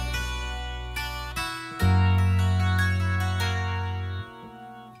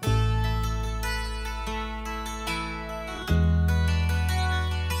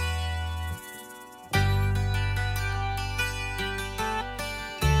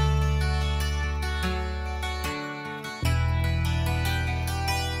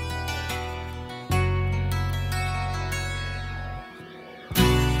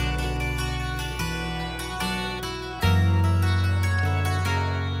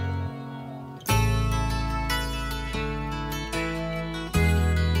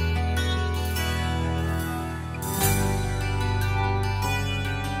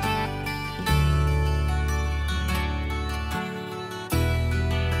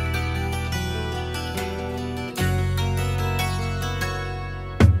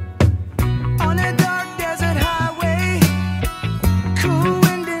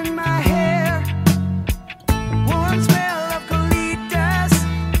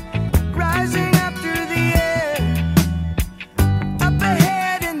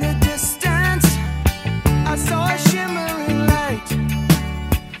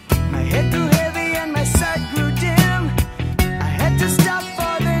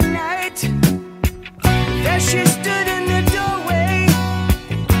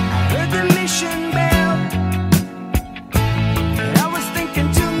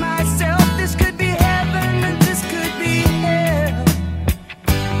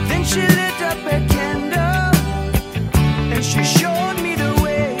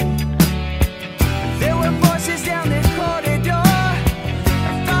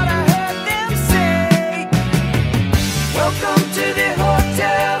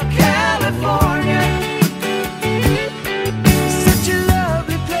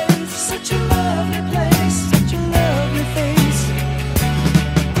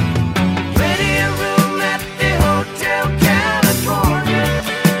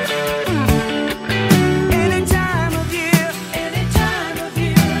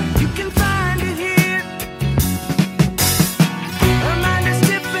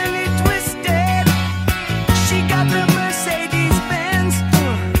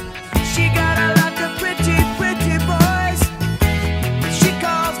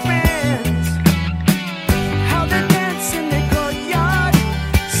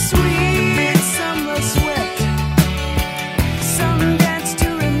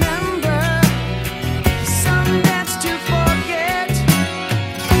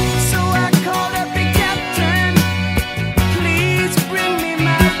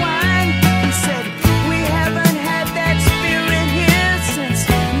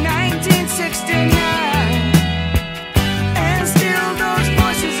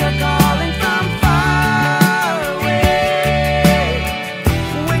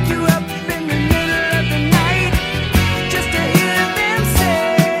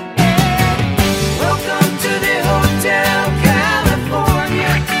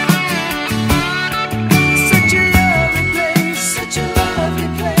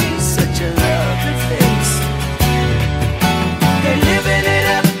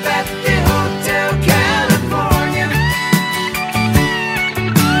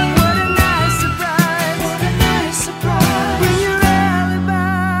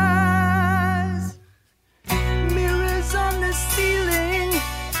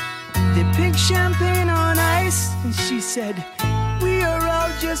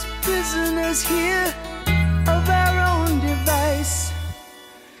 just prisoners here of our own device.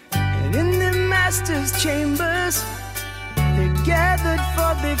 And in the master's chambers, they're gathered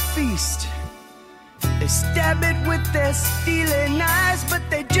for the feast. They stab it with their steely knives, but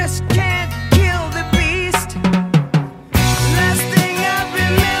they just can't kill the beast. Last thing I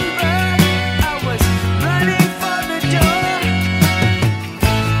remember, I was running for the door.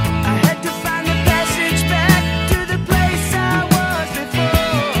 I had to find the passage back to the place I was before.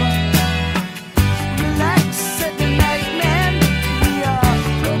 Relax, said the nightman, we are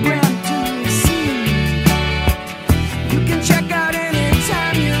programmed to receive. You can check out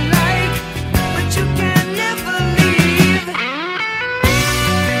anytime you like, but you can never leave.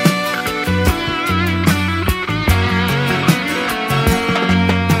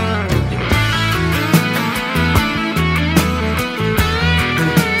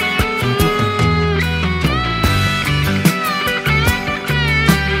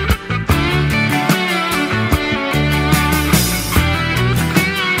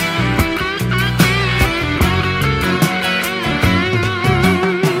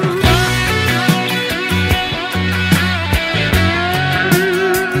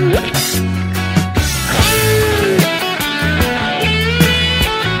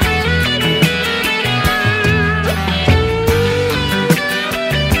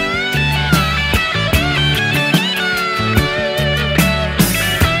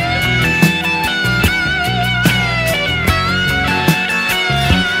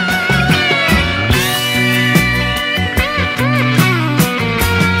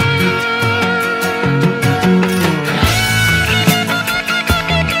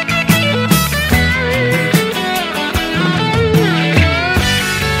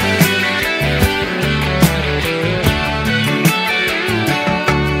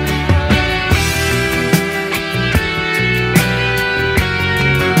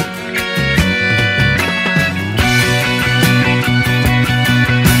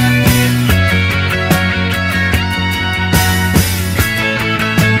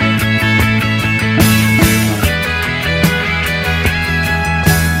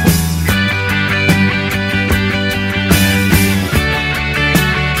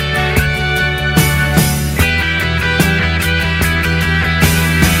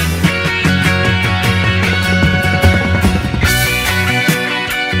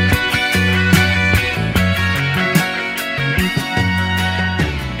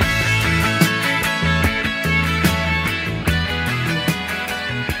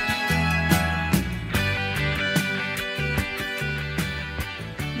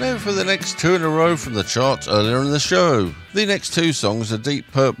 Now for the next two in a row from the charts earlier in the show. The next two songs are Deep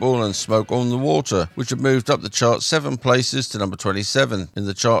Purple and Smoke on the Water, which have moved up the chart 7 places to number 27 in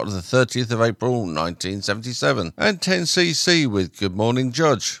the chart of the 30th of April 1977, and 10cc with Good Morning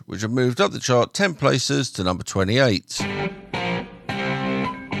Judge, which have moved up the chart 10 places to number 28.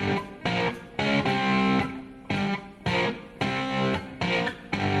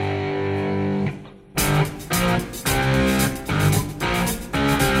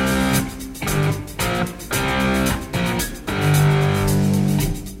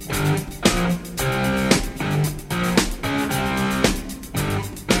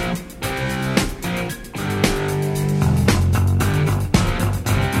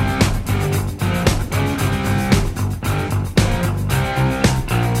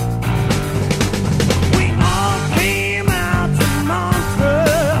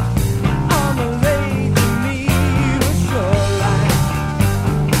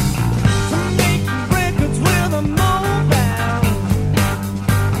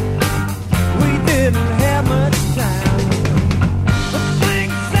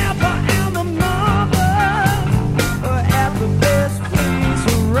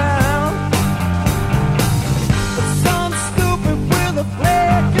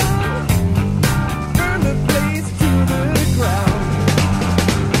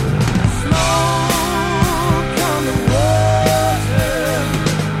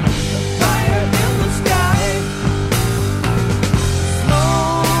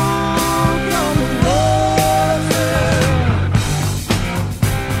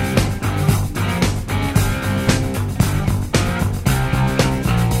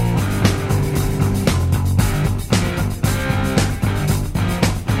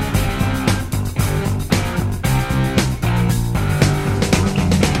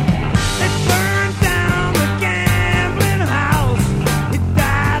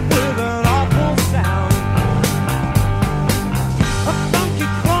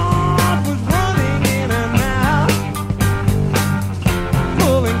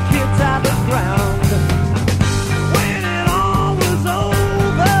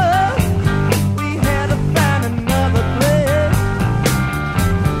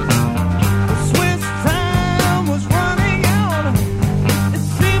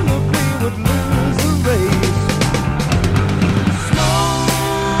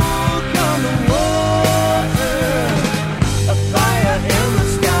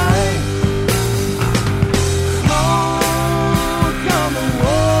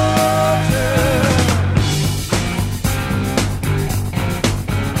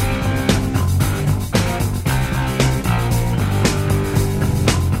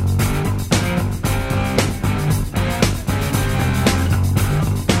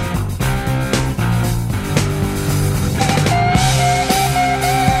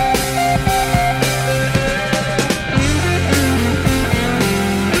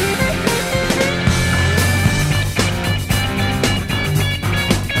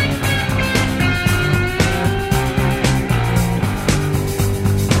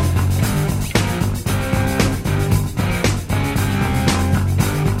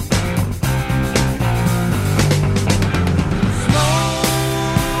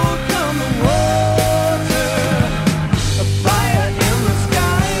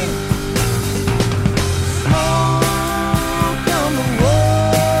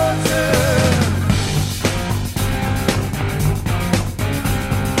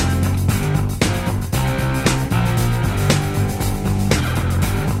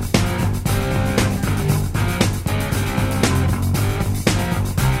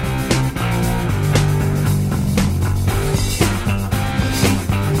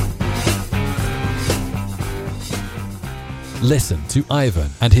 Listen to Ivan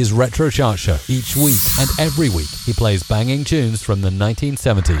and his Retro Chart Show each week, and every week he plays banging tunes from the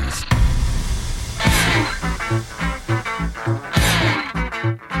 1970s.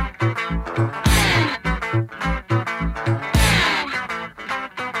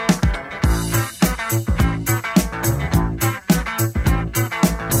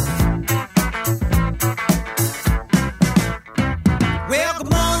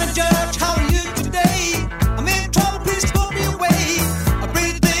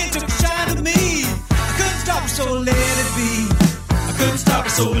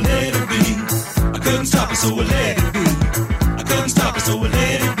 So I let it be. I couldn't stop it, so I let it be. I couldn't stop it, so I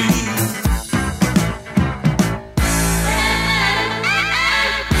let it be.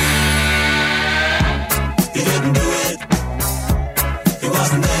 He didn't do it. He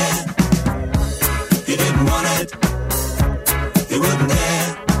wasn't there. He didn't want it. He wouldn't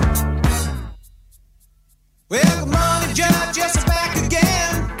dare. Well, good morning, Judge. Yes, I'm back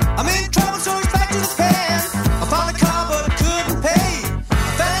again. I'm in trouble, so it's back to the pen. I found a car, but I couldn't pay. I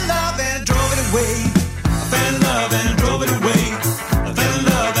fell in love and drove it away. I fell in love and drove it away. I fell in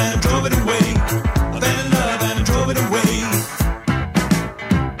love and drove it away. I fell in love and drove it away.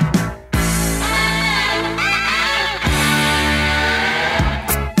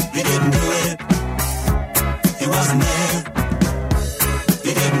 He didn't do it. He wasn't there.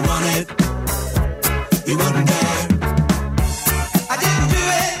 He didn't want it. He wouldn't dare. I didn't do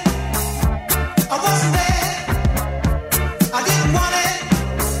it. I wasn't there. I didn't want it.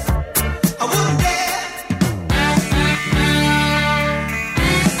 I wouldn't dare.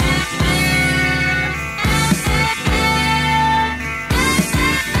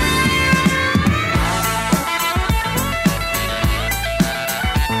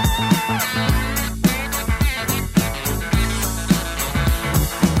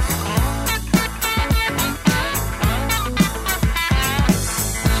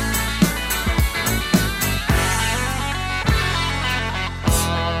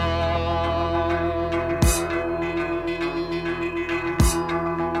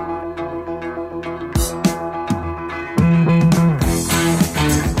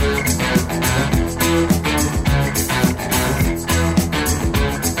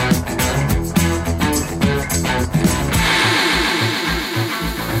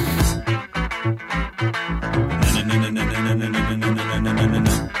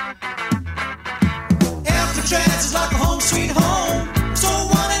 After trance is like a home sweet home. I'm so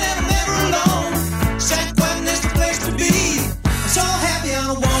wanted and I'm never alone. San Quentin is the place to be. I'm so happy and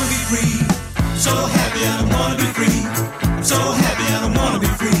I wanna be free. I'm so happy and I wanna be free. I'm so happy and I wanna be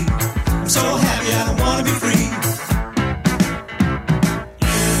free. I'm so happy and I wanna be free.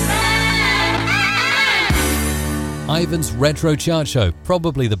 Ivan's Retro Chart Show,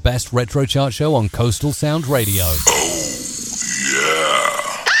 probably the best retro chart show on Coastal Sound Radio.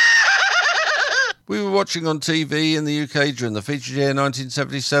 We were watching on TV in the UK during the feature year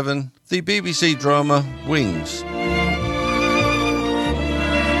 1977 the BBC drama Wings.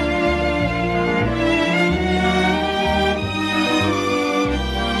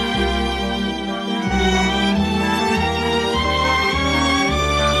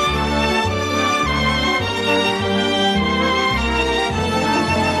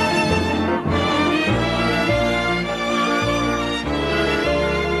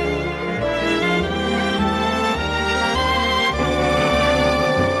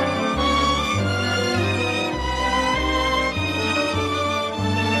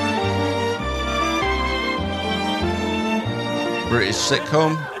 British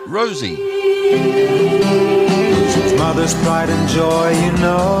sitcom Rosie. His mother's pride and joy, you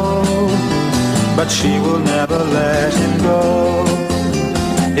know, but she will never let him go.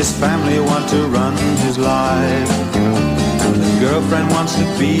 His family want to run his life, and the girlfriend wants to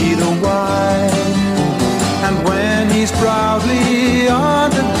be the wife. And when he's proudly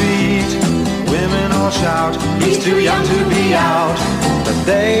on the beat, women all shout, he's too young to be out. But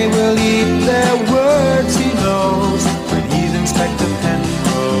they will eat their words, he knows, when he's Inspector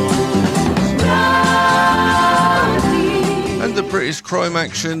Penrose. And the British crime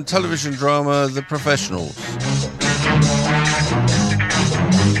action television drama The Professionals.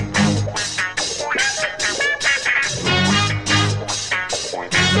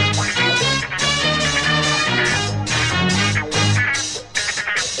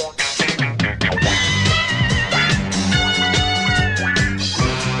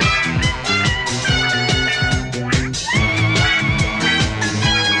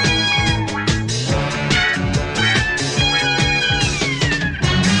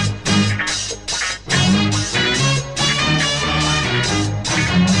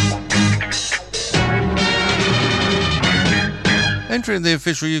 Entering the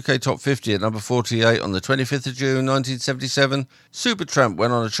official UK Top 50 at number 48 on the 25th of June 1977, Supertramp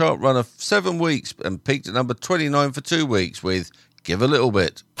went on a chart run of 7 weeks and peaked at number 29 for 2 weeks with Give a Little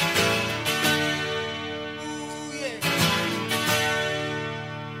Bit.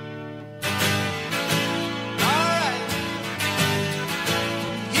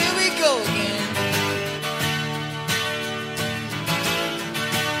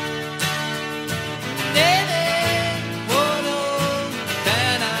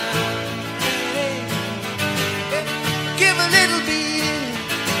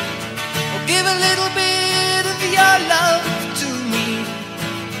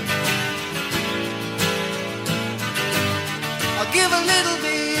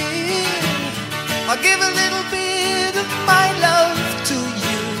 I'll give a little bit of my love to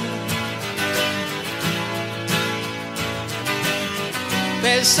you.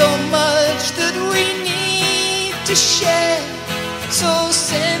 There's so much that we need to share, so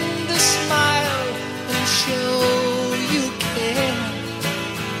send a smile and show you care.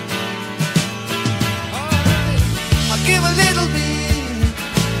 I'll give a little bit,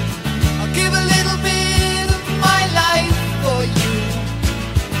 I'll give a little bit of my life for you.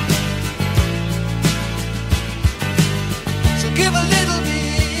 Give a little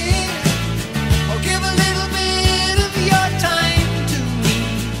bit, or give a little bit of your time to me.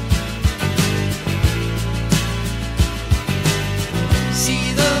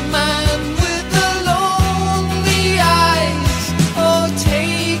 See the man with the lonely eyes, oh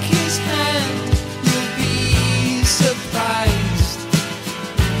take his hand, you'll be surprised.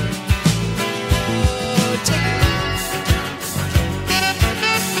 Oh, take it.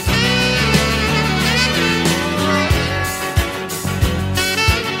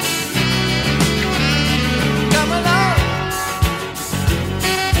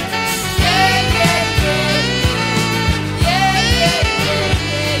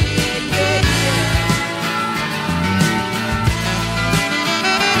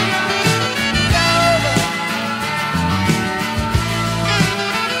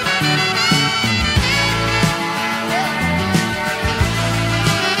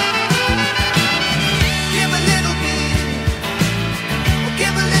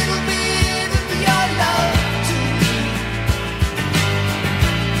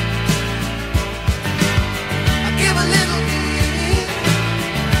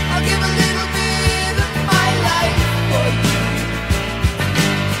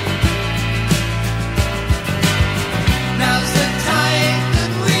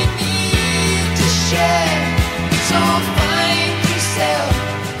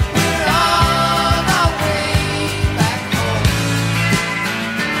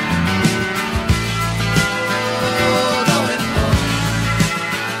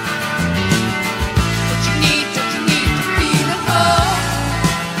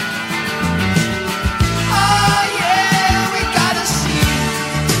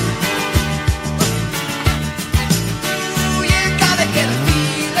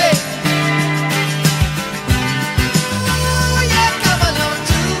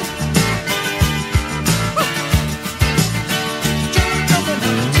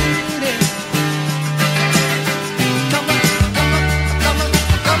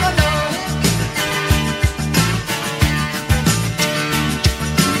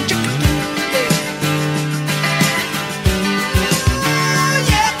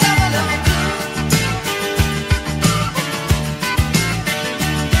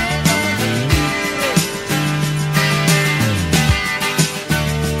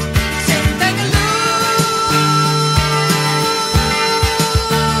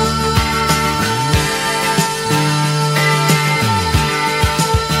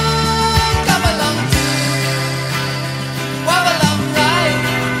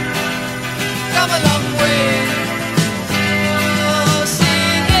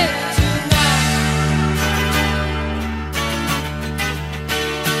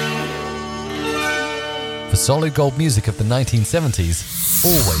 Solid gold music of the 1970s,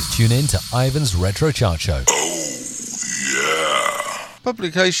 always tune in to Ivan's Retro Chart Show.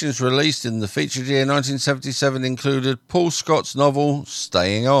 Publications released in the featured year 1977 included Paul Scott's novel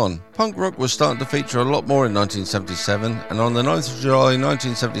Staying On. Punk rock was starting to feature a lot more in 1977, and on the 9th of July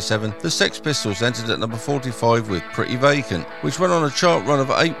 1977, the Sex Pistols entered at number 45 with Pretty Vacant, which went on a chart run of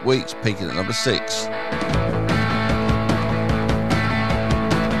 8 weeks, peaking at number 6.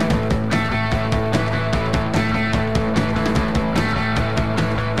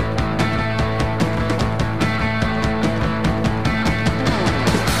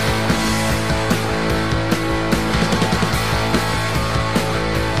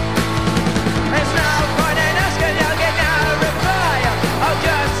 It's no point in asking, you'll get no reply.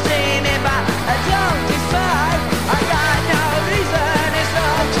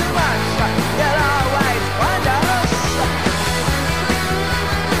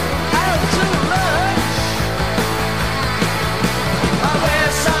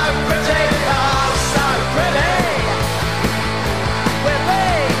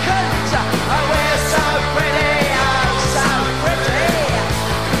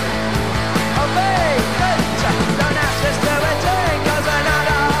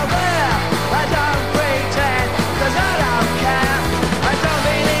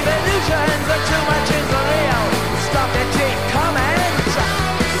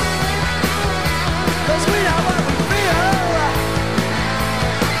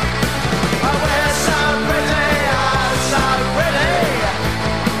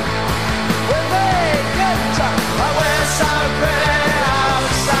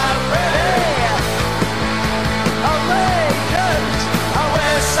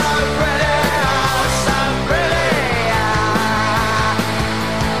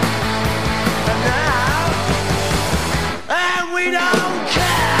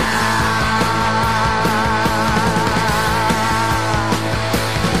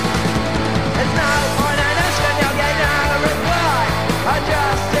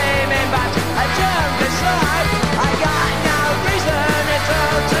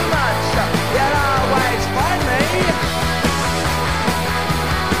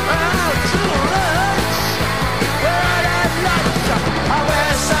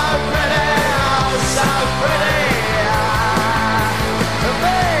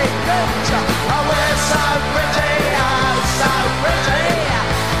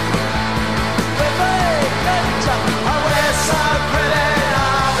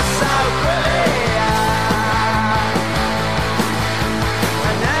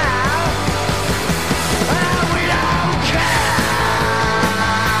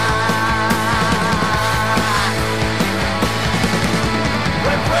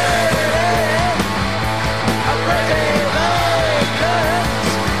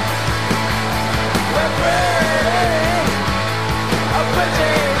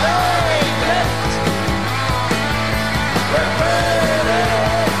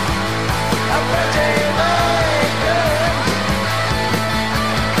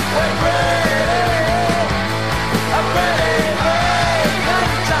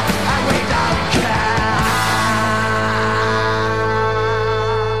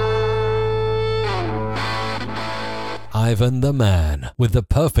 Ivan the Man, with the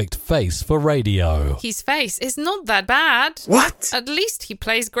perfect face for radio. His face is not that bad. What? At least he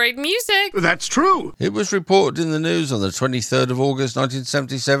plays great music. That's true. It was reported in the news on the 23rd of August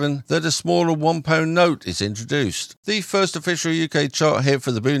 1977 that a smaller £1 note is introduced. The first official UK chart hit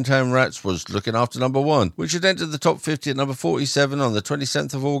for the Boomtown Rats was Looking After Number 1, which had entered the top 50 at number 47 on the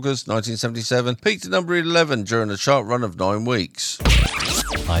 27th of August 1977, peaked at number 11 during a chart run of 9 weeks.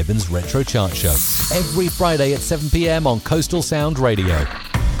 Ivan's Retro Chart Show, every Friday at 7 p.m. on Coastal Sound Radio.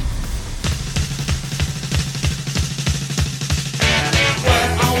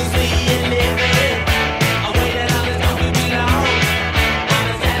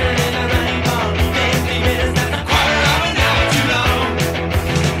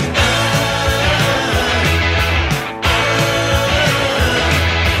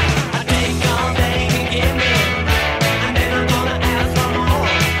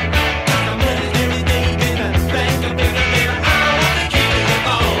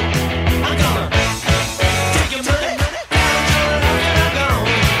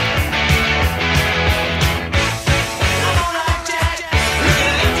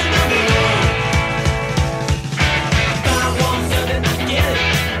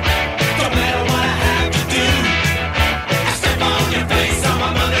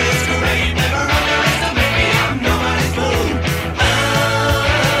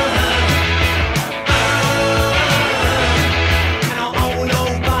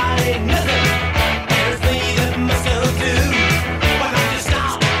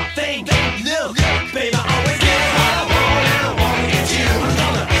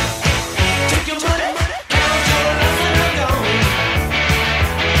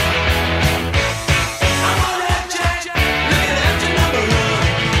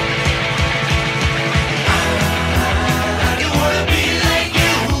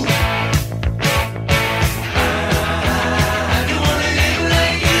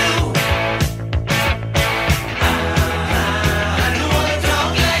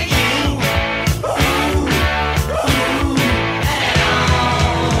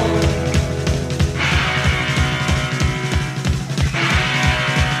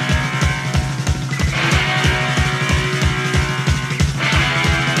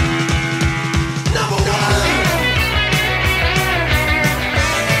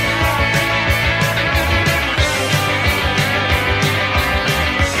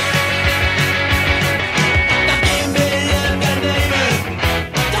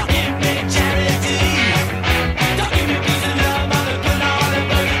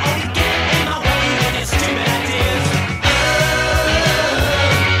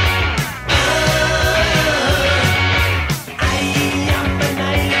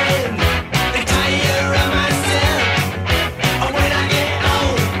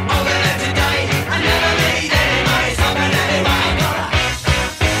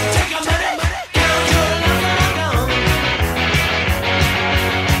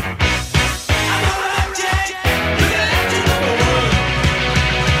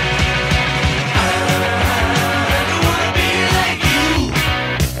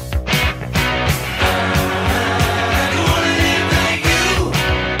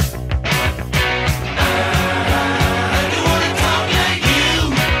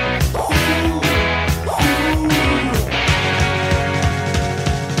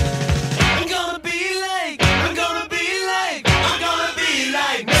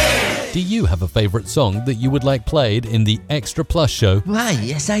 Do you have a favourite song that you would like played in the Extra Plus show? Why,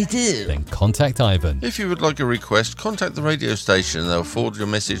 yes I do. Then contact Ivan. If you would like a request, contact the radio station and they'll forward your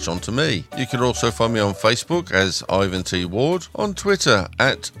message on to me. You can also find me on Facebook as Ivan T. Ward, on Twitter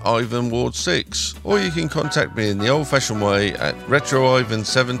at Ivan Ward6, or you can contact me in the old-fashioned way at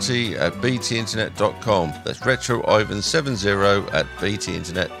RetroIvan70 at btinternet.com. That's RetroIvan70 at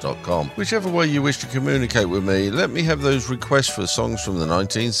btinternet.com. Whichever way you wish to communicate with me, let me have those requests for songs from the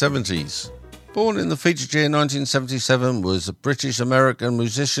 1970s. Born in the featured year 1977 was a British-American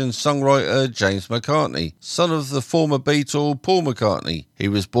musician-songwriter James McCartney, son of the former Beatle Paul McCartney. He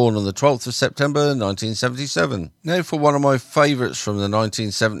was born on the 12th of September 1977. Now for one of my favourites from the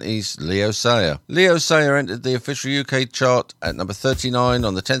 1970s, Leo Sayer. Leo Sayer entered the official UK chart at number 39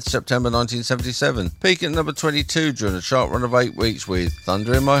 on the 10th of September 1977, peaking at number 22 during a chart run of 8 weeks with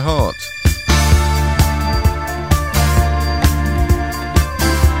Thunder in My Heart.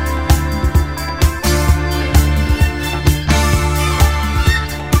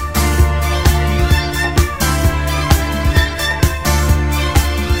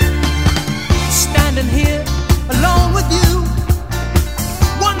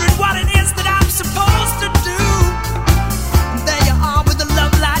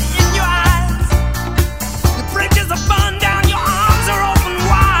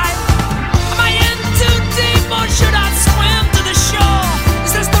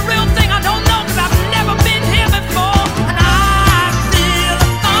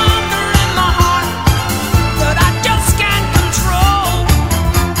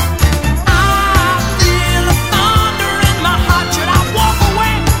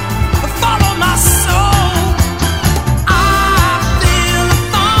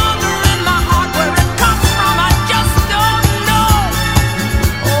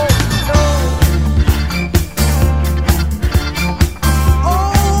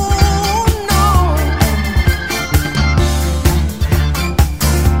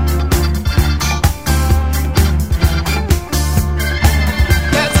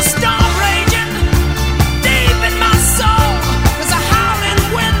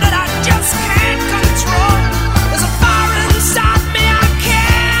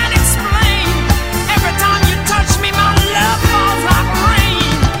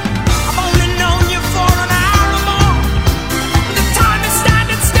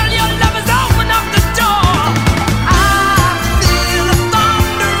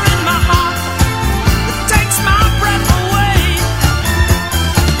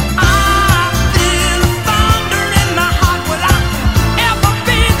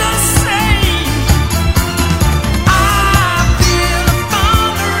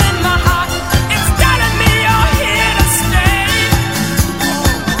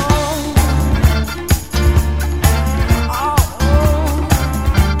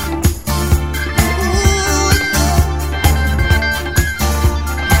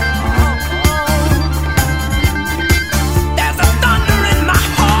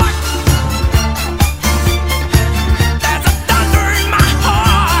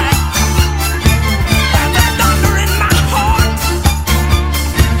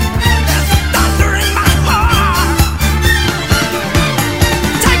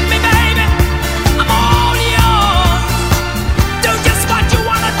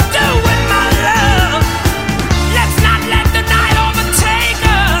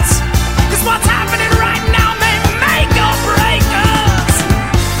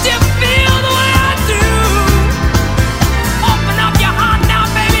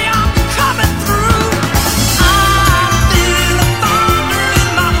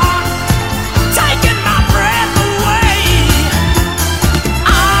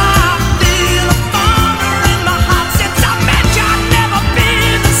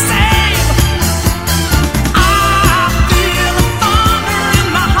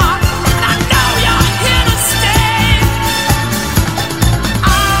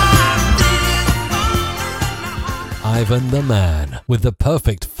 Ivan the Man, with the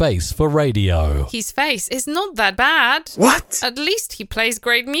perfect face for radio. His face is not that bad. What? At least he plays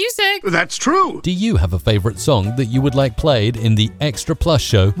great music. That's true. Do you have a favourite song that you would like played in the Extra Plus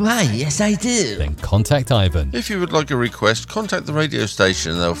show? Why, yes I do. Then contact Ivan. If you would like a request, contact the radio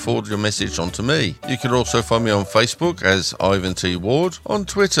station and they'll forward your message on to me. You can also find me on Facebook as Ivan T. Ward, on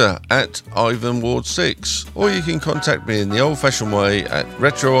Twitter at IvanWard6, or you can contact me in the old-fashioned way at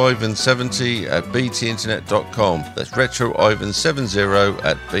RetroIvan70 at btinternet.com. That's RetroIvan70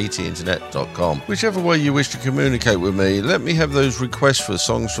 at btinternet.com. Whichever way you wish to communicate with me, let me have those requests for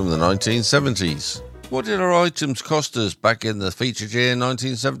songs from the 1970s. What did our items cost us back in the featured year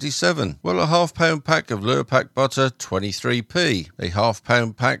 1977? Well, a £1/2 pack of Lurpak butter, 23p. A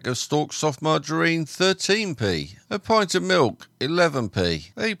 £1/2 pack of Stork soft margarine, 13p. A pint of milk,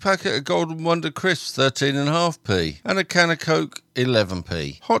 11p. A packet of Golden Wonder crisps, 13.5p. And a can of Coke,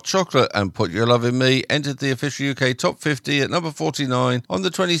 11p. Hot chocolate and Put Your Love in Me entered the official UK Top 50 at number 49 on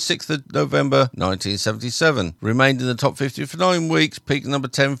the 26th of November 1977. Remained in the Top 50 for 9 weeks, peaked number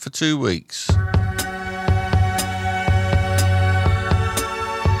 10 for 2 weeks.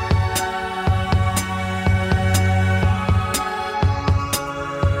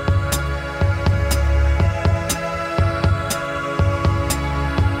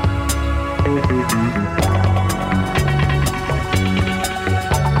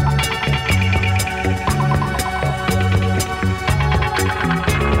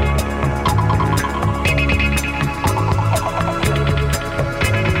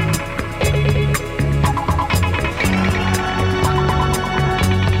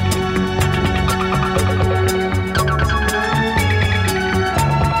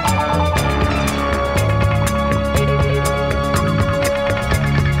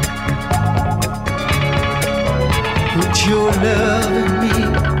 Your love in me,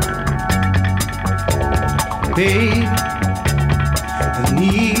 babe. I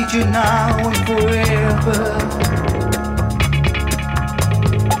need you now and forever.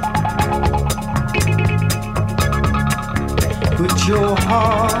 Put your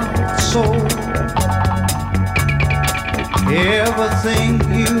heart, soul, everything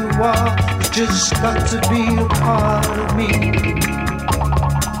you are, just got to be a part of me.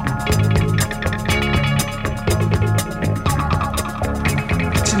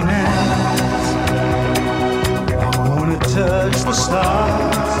 Touch the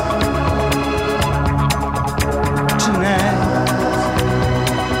stars tonight.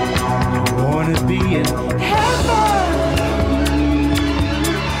 I wanna be in heaven.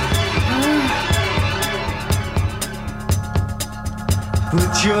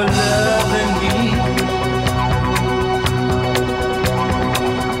 Put your love in me.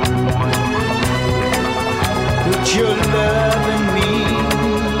 Put your love in me.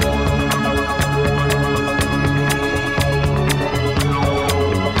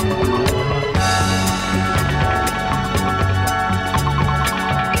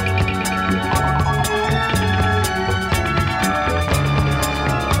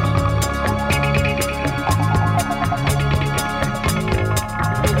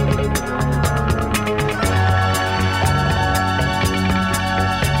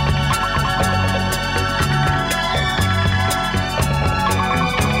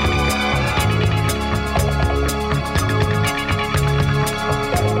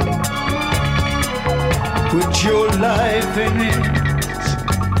 Put your life in it.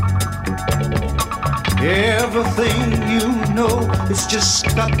 Everything you know, it's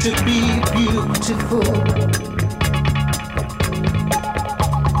just got to be beautiful.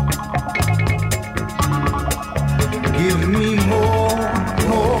 Give me more,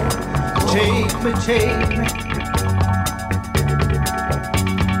 take me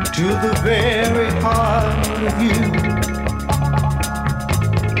to the very heart of you.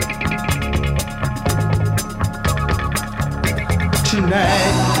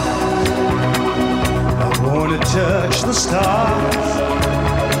 Tonight, I wanna touch the stars.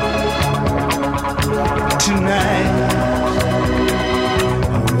 Tonight,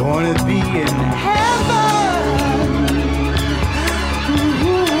 I wanna be in heaven.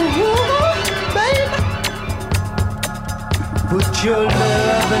 Ooh, baby, put your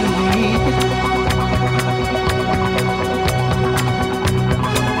love in me.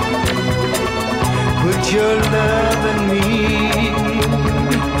 Put your love in me.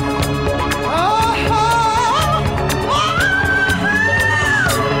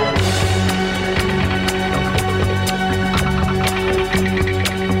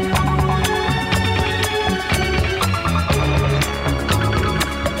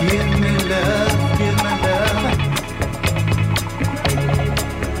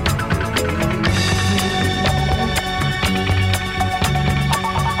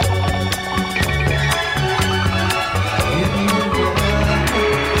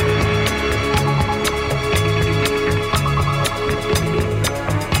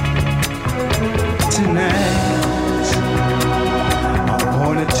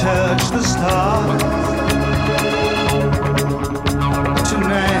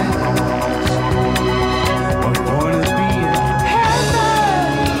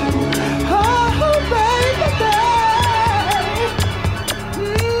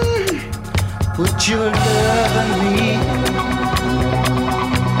 Put your love on me.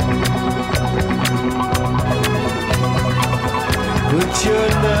 Put your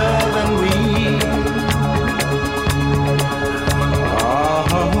love on me.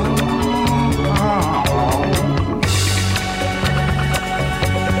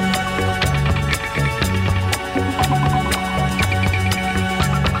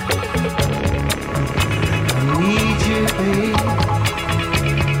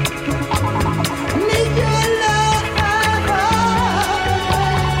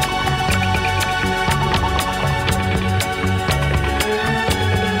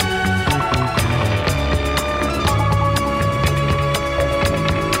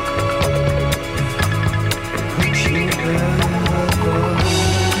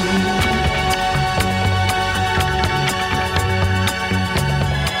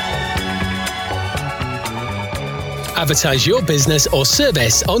 Advertise your business or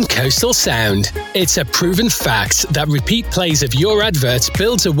service on Coastal Sound. It's a proven fact that repeat plays of your advert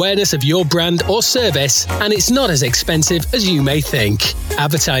builds awareness of your brand or service, and it's not as expensive as you may think.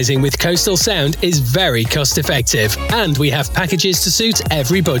 Advertising with Coastal Sound is very cost effective, and we have packages to suit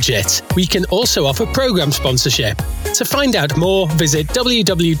every budget. We can also offer program sponsorship. To find out more, visit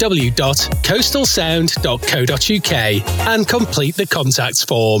www.coastalsound.co.uk and complete the contacts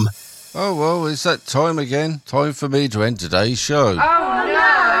form. Oh, well, it's that time again. Time for me to end today's show. Oh,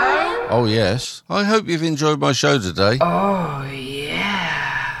 no! Oh, yes. I hope you've enjoyed my show today. Oh,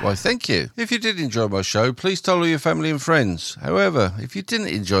 yeah. Why, thank you. If you did enjoy my show, please tell all your family and friends. However, if you didn't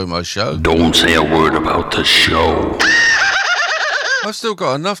enjoy my show... Don't say a word about the show. I've still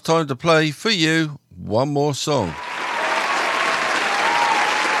got enough time to play, for you, one more song.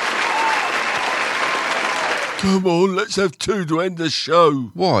 Come on, let's have two to end the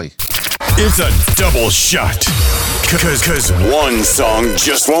show. Why? It's a double shot. Cause one song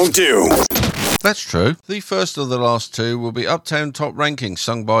just won't do. That's true. The first of the last two will be Uptown Top Ranking,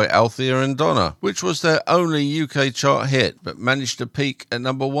 sung by Althea and Donna, which was their only UK chart hit, but managed to peak at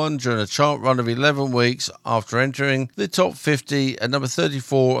number 1 during a chart run of 11 weeks after entering the top 50 at number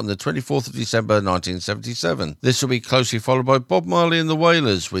 34 on the 24th of December 1977. This will be closely followed by Bob Marley and the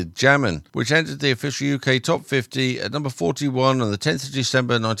Wailers with Jammin', which entered the official UK top 50 at number 41 on the 10th of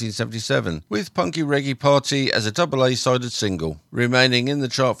December 1977, with Punky Reggae Party as a double A-sided single, remaining in the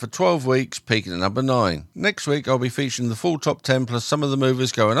chart for 12 weeks, peaking at number 9. Next week I'll be featuring the full top 10 plus some of the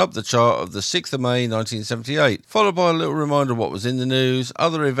movers going up the chart of the 6th of May 1978, followed by a little reminder of what was in the news,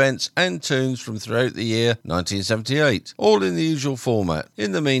 other events and tunes from throughout the year 1978, all in the usual format.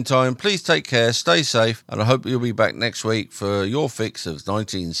 In the meantime, please take care, stay safe, and I hope you'll be back next week for your fix of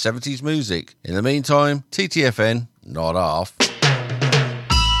 1970s music. In the meantime, TTFN, not half.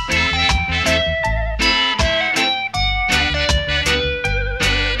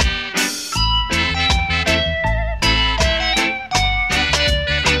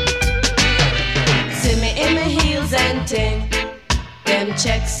 Them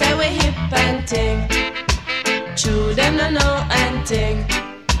checks say we hip and ting. True them no know and ting.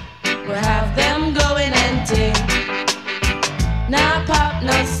 We have them going and ting. Nah pop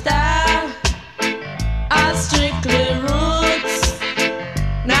no style, all strictly roots.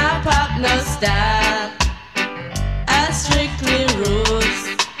 Nah pop no style, all strictly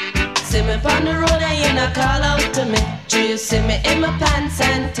roots. See me on the road and you not call out to me. Do you see me in my pants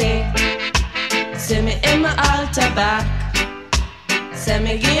and ting? See me in my altar back. Send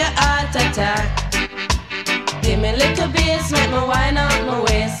me give you heart attack. Give me little bass, make me wind up my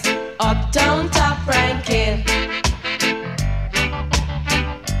waist. Uptown top ranking.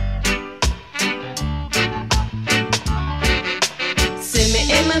 See me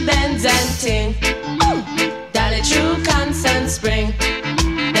in my Benz and ting. Dolly through Constant Spring.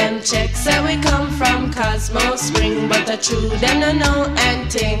 Them checks say we come from Cosmo Spring, but the true them no know and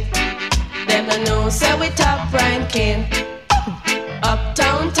ting. Them no know say we top ranking.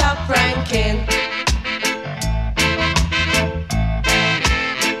 Uptown top ranking.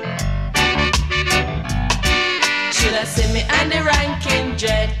 Should I see me on the ranking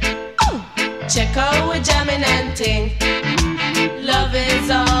dread? Check out we jamming and ting. Love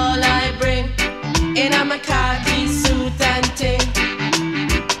is all I bring. In a my khaki suit and ting.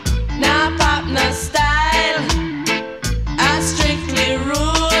 Nah pop no style, I strictly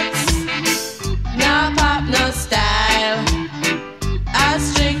roots. Nah pop no style,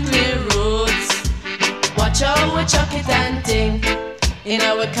 strictly roots. Watch how we chuck it and ting. In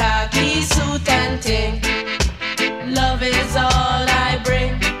our khaki suit and ting. Love is all I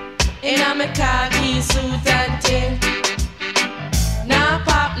bring. In our khaki suit and ting. Nah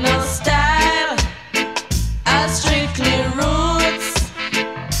pop no style, I strictly roots.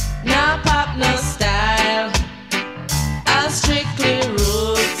 Nah pop no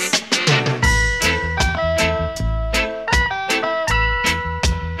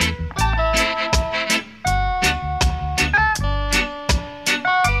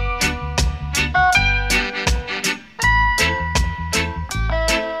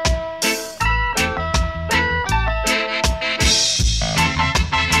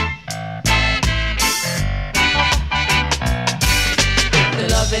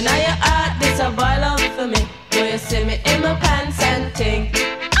Loving how your heart, this a boil up for me. Do you see me in my pants and ting?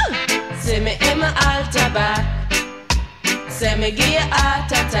 See me in my altar back. Say me give you heart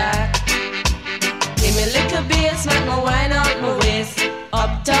attack. Give me little bass, make me wind out my waist.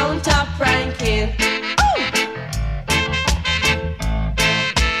 Uptown top ranking.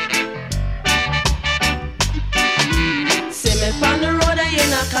 See me from the road and you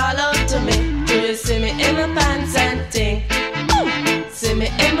not call out to me. Do you see me in my pants and ting? See me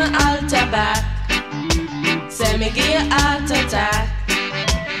in my altar back. Say me give you heart attack.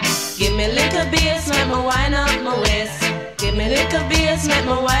 Give me little bass, make me wind up my waist. Give me little bass, make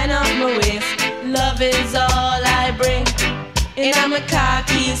me wind up my waist. Love is all I bring. In a my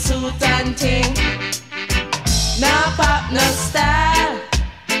khaki suit and ting. Now pop no style,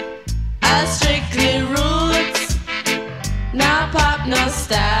 I strictly roots. Now pop no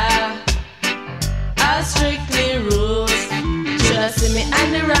style, I strictly roots. Should I see me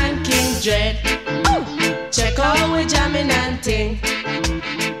and the ranking dread? Check out we jamming and ting.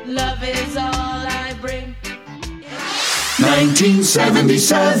 Love is all I bring.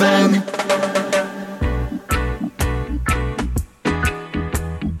 1977.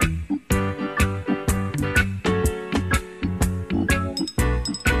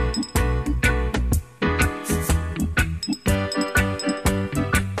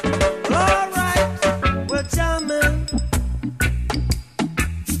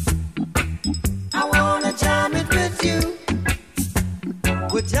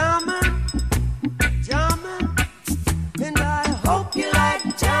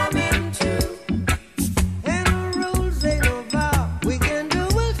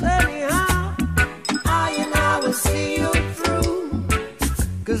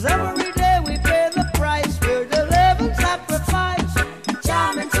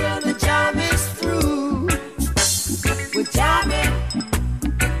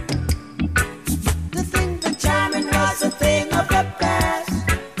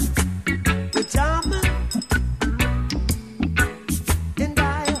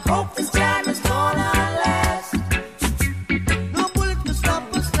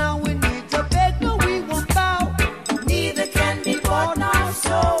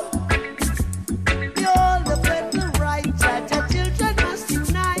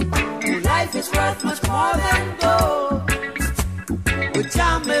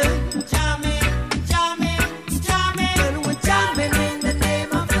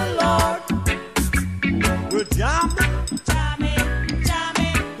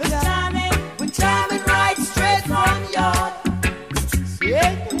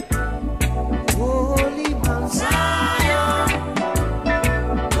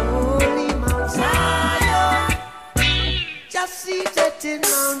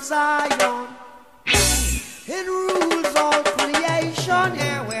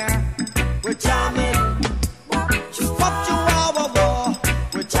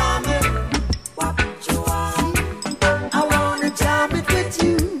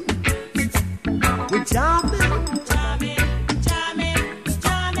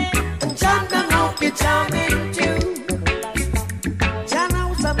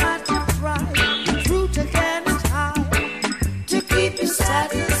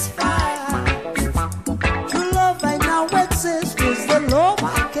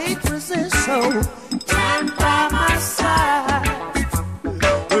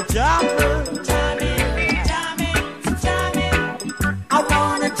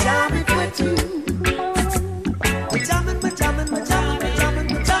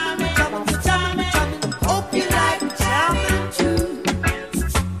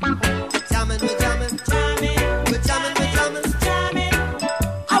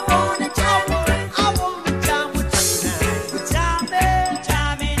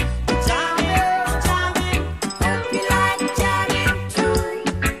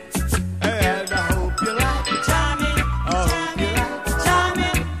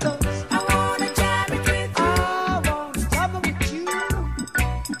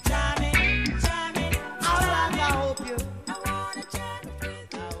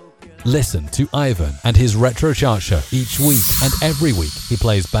 Listen to Ivan and his Retro Chart Show each week, and every week he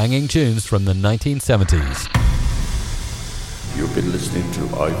plays banging tunes from the 1970s. You've been listening to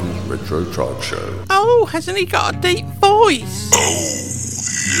Ivan's Retro Chart Show. Oh, hasn't he got a deep voice? Oh,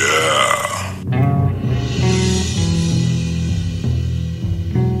 yeah.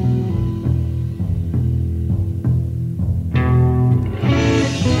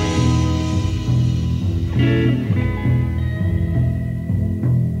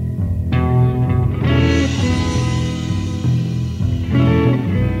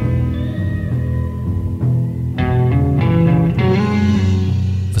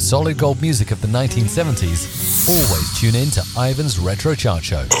 solid gold music of the 1970s, always tune in to Ivan's Retro Chart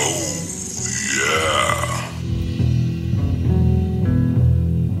Show. Yeah.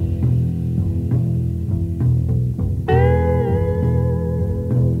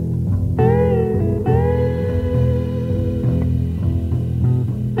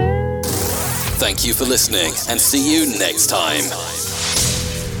 Thank you for listening and see you next time.